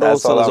 Hold on to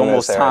those till it's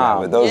almost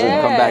time. Right, those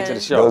will come back to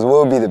the show. Those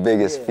will be the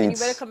biggest feats. And you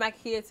better come back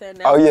here to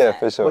announce Oh, yeah, that.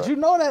 for sure. But you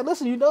know that,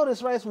 listen, you know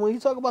this, right? So when you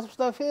talk about some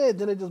stuff here,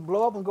 then it just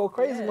blow up and go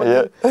crazy.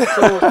 Yeah.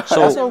 So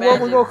that's when we're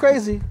going to go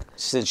crazy.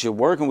 Since you're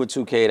working with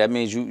 2K, that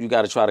means you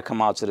got to try to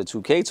come out to the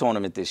 2K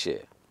tournament this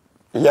year.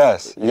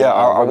 Yes.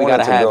 Yeah, we got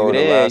to have you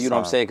there, you know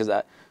what I'm saying?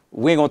 Because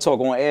we ain't going to talk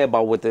on air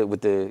about what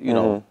the you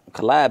know,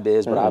 collab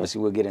is, but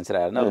obviously we'll get into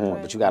that at another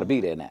point. But you got to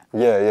be there now.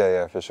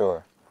 Yeah, for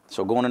sure.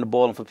 So going in the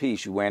Balling for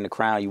Peace, you wearing the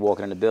crown, you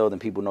walking in the building,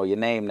 people know your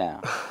name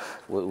now.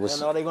 What's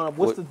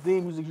the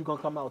theme music you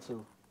gonna come out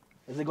to?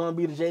 Is it gonna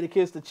be the Jada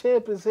Kiss? The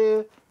champ is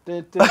here.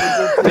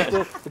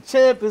 The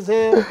champ is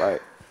here.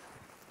 Right.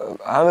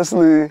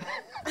 Honestly,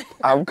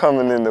 I'm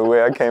coming in the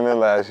way I came in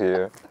last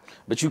year.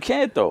 But you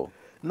can't though.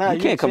 Nah,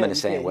 you can't come in the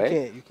same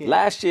way. You can't.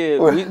 Last year,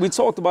 we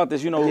talked about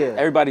this, you know,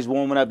 everybody's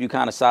warming up, you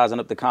kind of sizing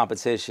up the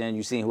competition,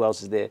 you seeing who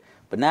else is there.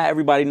 But now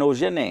everybody knows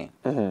your name.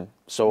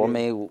 So, I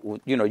mean,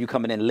 you know, you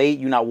coming in late,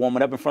 you're not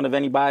warming up in front of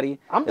anybody.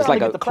 It's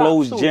like a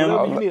closed gym.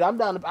 You need. I'm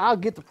down. I'll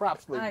get the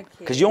props for you.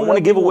 Because you don't want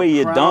to give away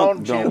your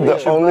dunk. The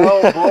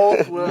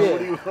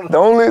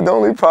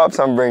only props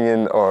I'm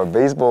bringing are a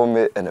baseball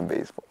mitt and a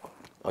baseball.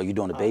 Oh, you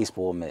doing a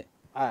baseball mitt.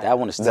 That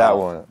one is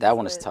tough. That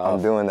one is tough.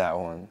 I'm doing that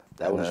one.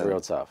 That one is real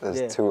tough.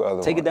 There's two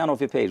other Take it down off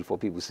your page before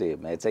people see it,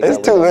 man. It's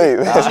too late.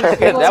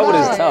 That one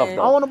is tough,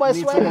 though. I want nobody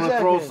Need someone to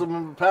throw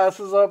some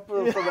passes up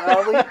for the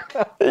alley?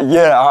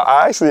 Yeah,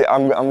 I actually,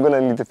 I'm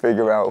gonna need to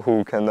figure out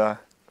who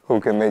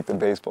can make the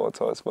baseball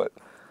toss, but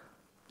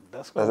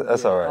that's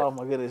all right. Oh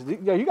my goodness,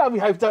 yo, you gotta be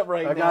hyped up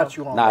right now. I got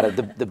you on. Nah,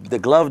 the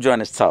glove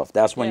joint is tough.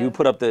 That's when you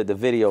put up the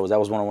videos. That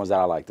was one of the ones that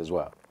I liked as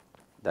well.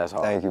 That's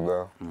hard. Thank you,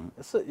 bro.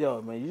 Yo,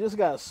 man, you just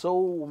got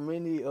so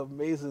many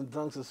amazing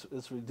dunks.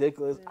 It's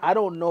ridiculous. I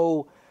don't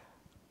know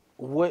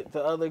what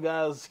the other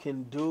guys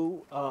can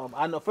do.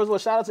 I know. First of all,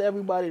 shout out to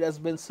everybody that's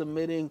been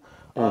submitting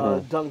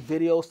dunk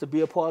videos to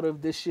be a part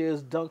of this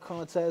year's dunk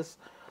contest.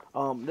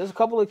 There's a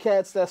couple of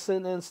cats that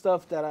sent in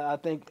stuff that I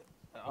think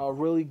are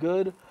really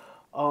good.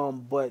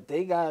 But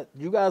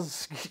you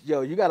guys,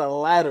 you got a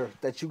ladder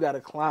that you got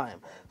to climb.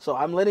 So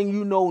I'm letting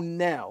you know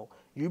now.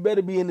 You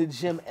better be in the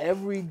gym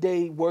every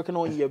day working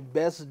on your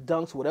best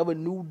dunks, whatever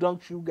new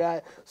dunks you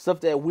got, stuff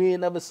that we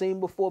ain't never seen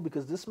before,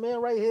 because this man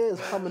right here is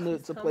coming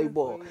to play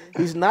ball.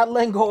 He's not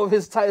letting go of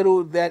his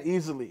title that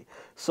easily.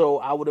 So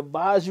I would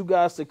advise you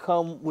guys to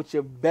come with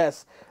your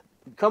best.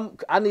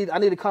 I need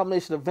a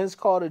combination of Vince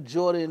Carter,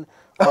 Jordan,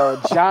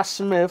 Josh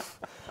Smith,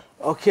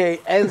 okay,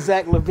 and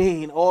Zach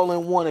LaVine all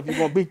in one if you're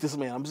going to beat this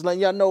man. I'm just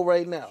letting y'all know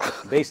right now.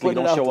 Basically,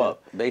 don't show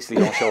up.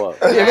 Basically, don't show up.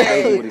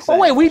 Oh,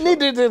 wait, we need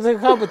the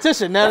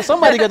competition. Now,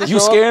 somebody got to show up. You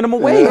scaring him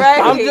away.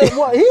 Right.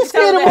 He's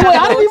scaring him away.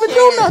 I didn't even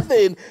do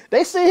nothing.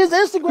 They see his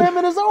Instagram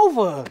and it's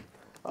over.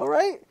 All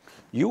right?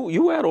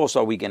 You had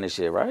All-Star Weekend this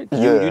year, right?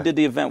 Yeah. You did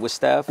the event with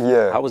Steph.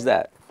 Yeah. How was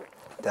that?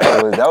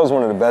 That was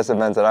one of the best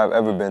events that I've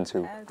ever been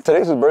to.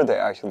 Today's his birthday,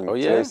 actually. Oh,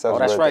 yeah? Today's Steph's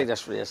That's birthday.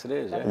 right. Yes, it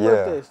is. Happy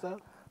birthday, Steph.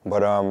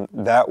 But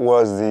that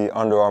was the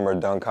Under Armour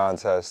dunk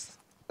contest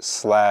 /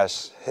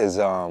 his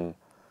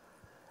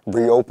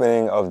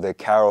reopening of the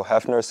Carol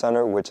Hefner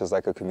Center, which is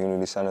like a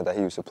community center that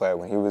he used to play at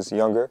when he was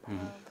younger.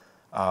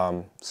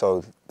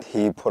 So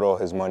he put all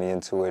his money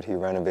into it. He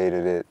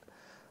renovated it.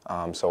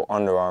 So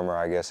Under Armour,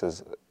 I guess,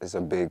 is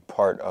a big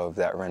part of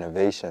that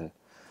renovation.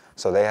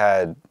 So they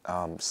had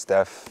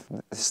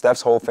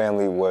Steph's whole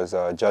family was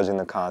judging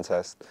the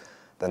contest.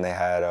 Then they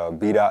had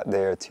B-Dot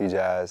there,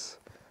 T-Jazz.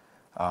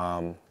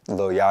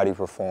 Lil Yachty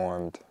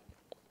performed.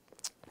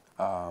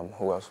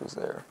 Who else was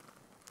there?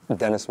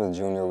 Dennis Smith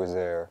Jr. was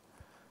there.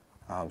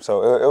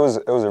 So it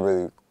was a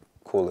really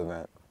cool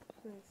event.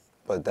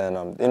 But then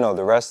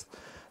the rest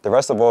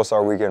of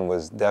All-Star Weekend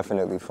was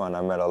definitely fun.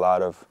 I met a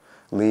lot of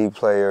league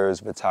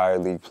players,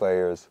 retired league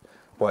players.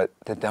 But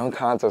the dunk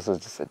contest was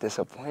just a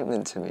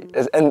disappointment to me.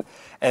 And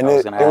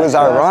it was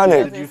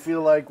ironic. Did you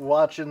feel like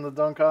watching the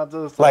dunk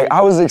contest? Like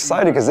I was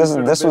excited because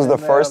this was the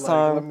first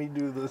time. Let me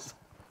do this.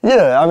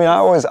 Yeah, I mean, I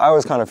always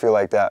kind of feel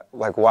like that,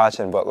 like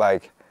watching, but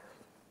like,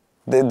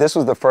 this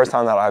was the first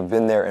time that I've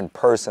been there in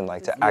person,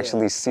 like to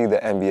actually see the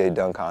NBA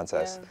dunk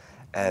contest.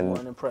 And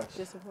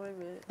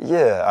disappointment.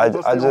 Yeah, I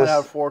just only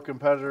have 4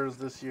 competitors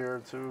this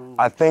year too.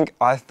 I think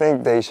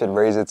they should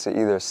raise it to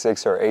either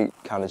 6 or 8,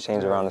 kind of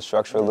change around the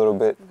structure a little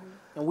bit.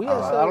 And we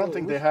I don't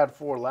think they had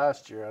 4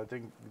 last year. I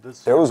think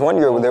this. There was one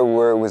year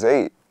where it was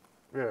 8.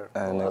 Yeah,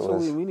 and so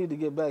we need to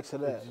get back to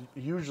that.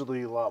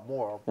 Usually a lot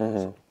more. I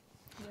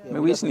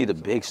mean, we just need the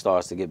big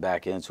stars to get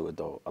back into it,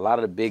 though. A lot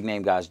of the big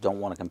name guys don't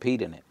want to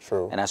compete in it.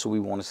 True. And that's what we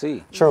want to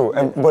see. True.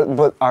 And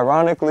but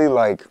ironically,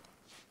 like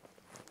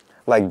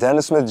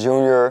Dennis Smith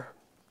Jr.,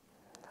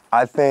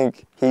 I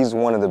think he's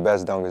one of the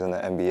best dunkers in the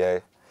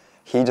NBA.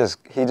 He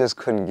just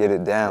couldn't get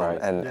it down,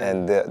 Right.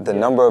 and the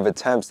number of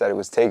attempts that it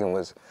was taking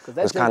was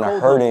kind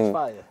of hurting.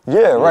 Fire.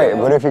 Yeah, right.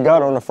 But if he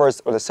got on the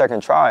first or the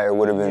second try, it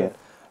would have been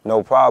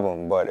no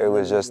problem. But it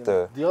was just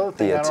the other thing, I don't like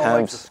the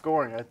attempts.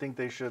 scoring. I think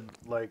they should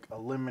like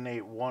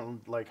eliminate one,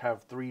 like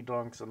have 3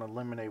 dunks and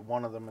eliminate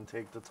one of them and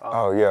take the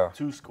top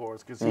 2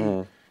 scores. Because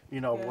you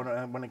know,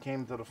 when it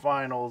came to the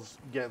finals,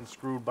 getting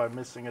screwed by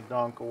missing a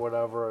dunk or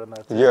whatever, and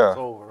that's it's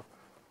over.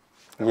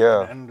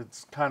 And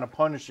it's kind of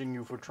punishing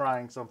you for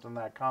trying something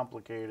that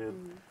complicated,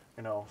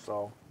 you know.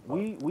 So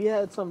we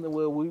had something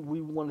where we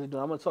wanted to do.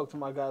 I'm gonna talk to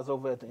my guys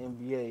over at the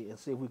NBA and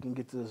see if we can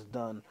get this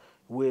done.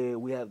 Where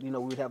we had,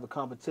 we'd have a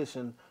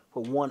competition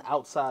for one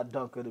outside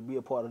dunker to be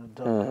a part of the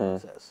dunk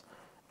contest.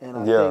 And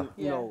I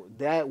think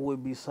that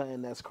would be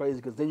something that's crazy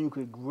because then you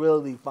could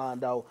really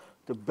find out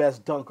the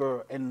best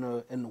dunker in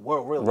the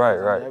world, really.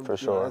 Right, for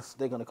sure.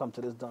 They're gonna come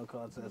to this dunk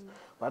contest.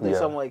 But I think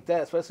something like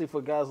that, especially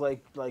for guys like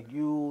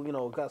you,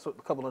 guys, a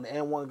couple of the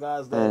N1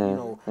 guys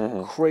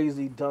that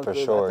crazy dunkers. For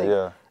sure, I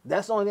think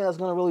that's the only thing that's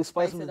gonna really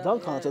spice the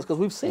dunk contest because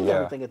we've seen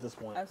everything at this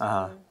point.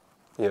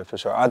 Yeah, for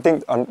sure. I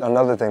think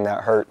another thing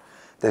that hurt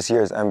this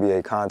year's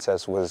NBA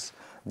contest was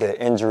the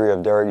injury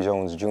of Derrick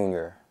Jones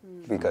Jr.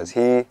 Because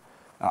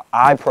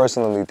I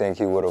personally think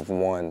he would have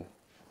won.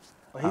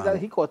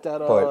 He caught that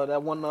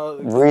one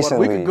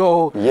recently. We could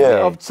go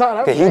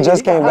upside. He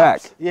just came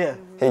back. Yeah.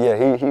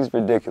 He's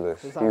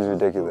ridiculous. He's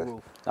ridiculous.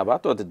 Now, but I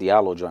thought the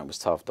Diallo joint was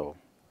tough though.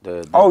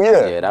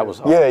 Yeah, that was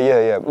hard.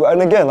 Yeah.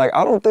 And again, like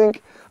I don't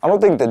think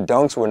the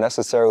dunks were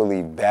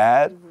necessarily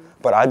bad,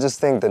 but I just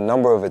think the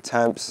number of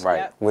attempts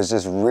was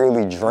just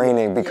really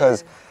draining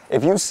because.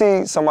 If you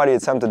see somebody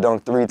attempt to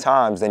dunk 3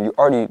 times, then you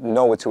already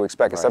know what to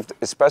expect,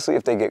 especially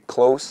if they get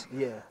close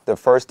the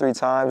first 3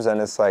 times,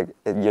 and it's like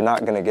you're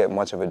not going to get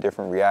much of a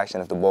different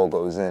reaction if the ball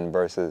goes in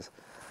versus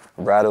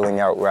rattling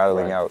out,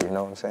 you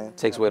know what I'm saying?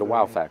 Takes away the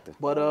wow factor.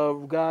 But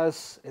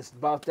guys, it's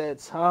about that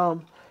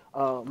time.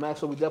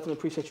 Maxwell, we definitely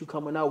appreciate you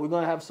coming out. We're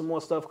going to have some more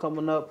stuff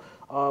coming up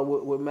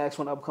with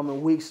Maxwell in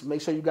upcoming weeks.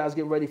 Make sure you guys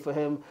get ready for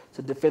him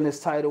to defend his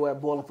title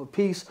at Ballin' for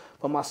Peace.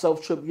 For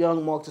myself, Trip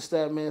Young, Mark the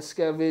Statman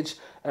Skevich,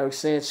 Eric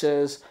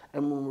Sanchez,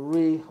 Emma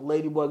Marie,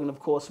 Ladybug, and of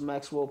course,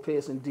 Maxwell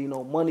Pearce and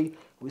Dkno Money.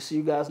 We see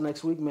you guys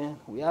next week, man.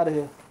 We out of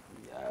here.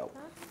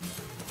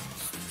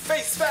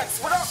 Face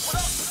facts, what up?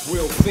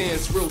 Real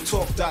fans,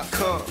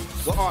 realtalk.com.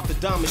 With Arthur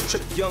Diamonds,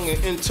 Trip Young,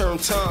 and intern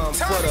Tom.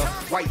 For the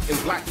white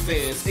and black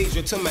fans,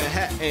 Asia to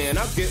Manhattan.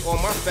 I get all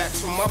my facts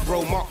from my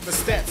bro Mark the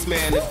Stats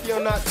Man. If you're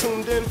not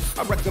tuned in,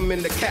 I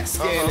recommend the CAT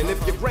scan. And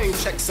if your brain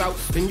checks out,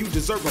 then you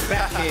deserve a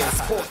backhand.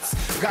 Sports,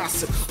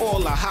 gossip, all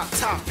the hot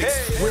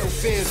topics. Real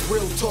fans,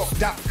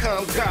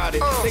 realtalk.com got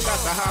it. They got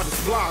the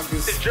hottest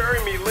bloggers. Is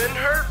Jeremy Lin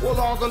hurt? Well,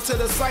 log onto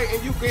the site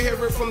and you can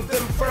hear it from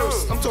them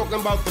first. I'm talking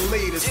about the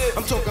latest.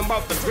 I'm talking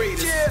about the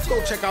greatest.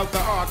 Go check out the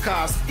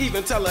archives.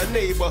 Even tell a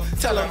neighbor.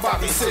 Tell him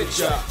Bobby sent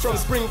ya. From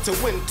spring to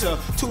winter,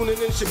 tuning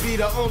in should be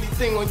the only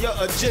thing on your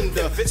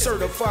agenda.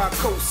 Certified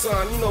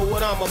cosign, you know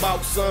what I'm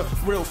about, son.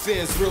 Real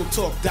fans,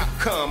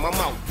 realtalk.com. I'm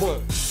out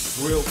one.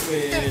 Real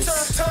fans,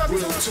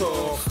 real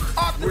talk.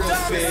 Real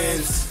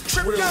fans,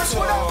 real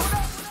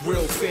talk.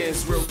 Real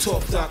fans,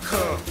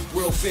 realtalk.com.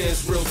 Real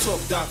fans,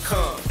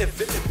 realtalk.com.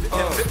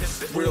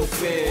 Real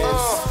fans,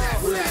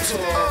 real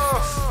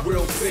talk.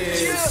 Real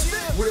fans,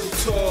 real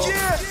talk.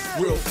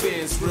 Real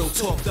fans,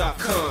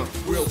 realtalk.com.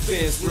 Real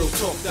fans,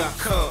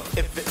 realtalk.com.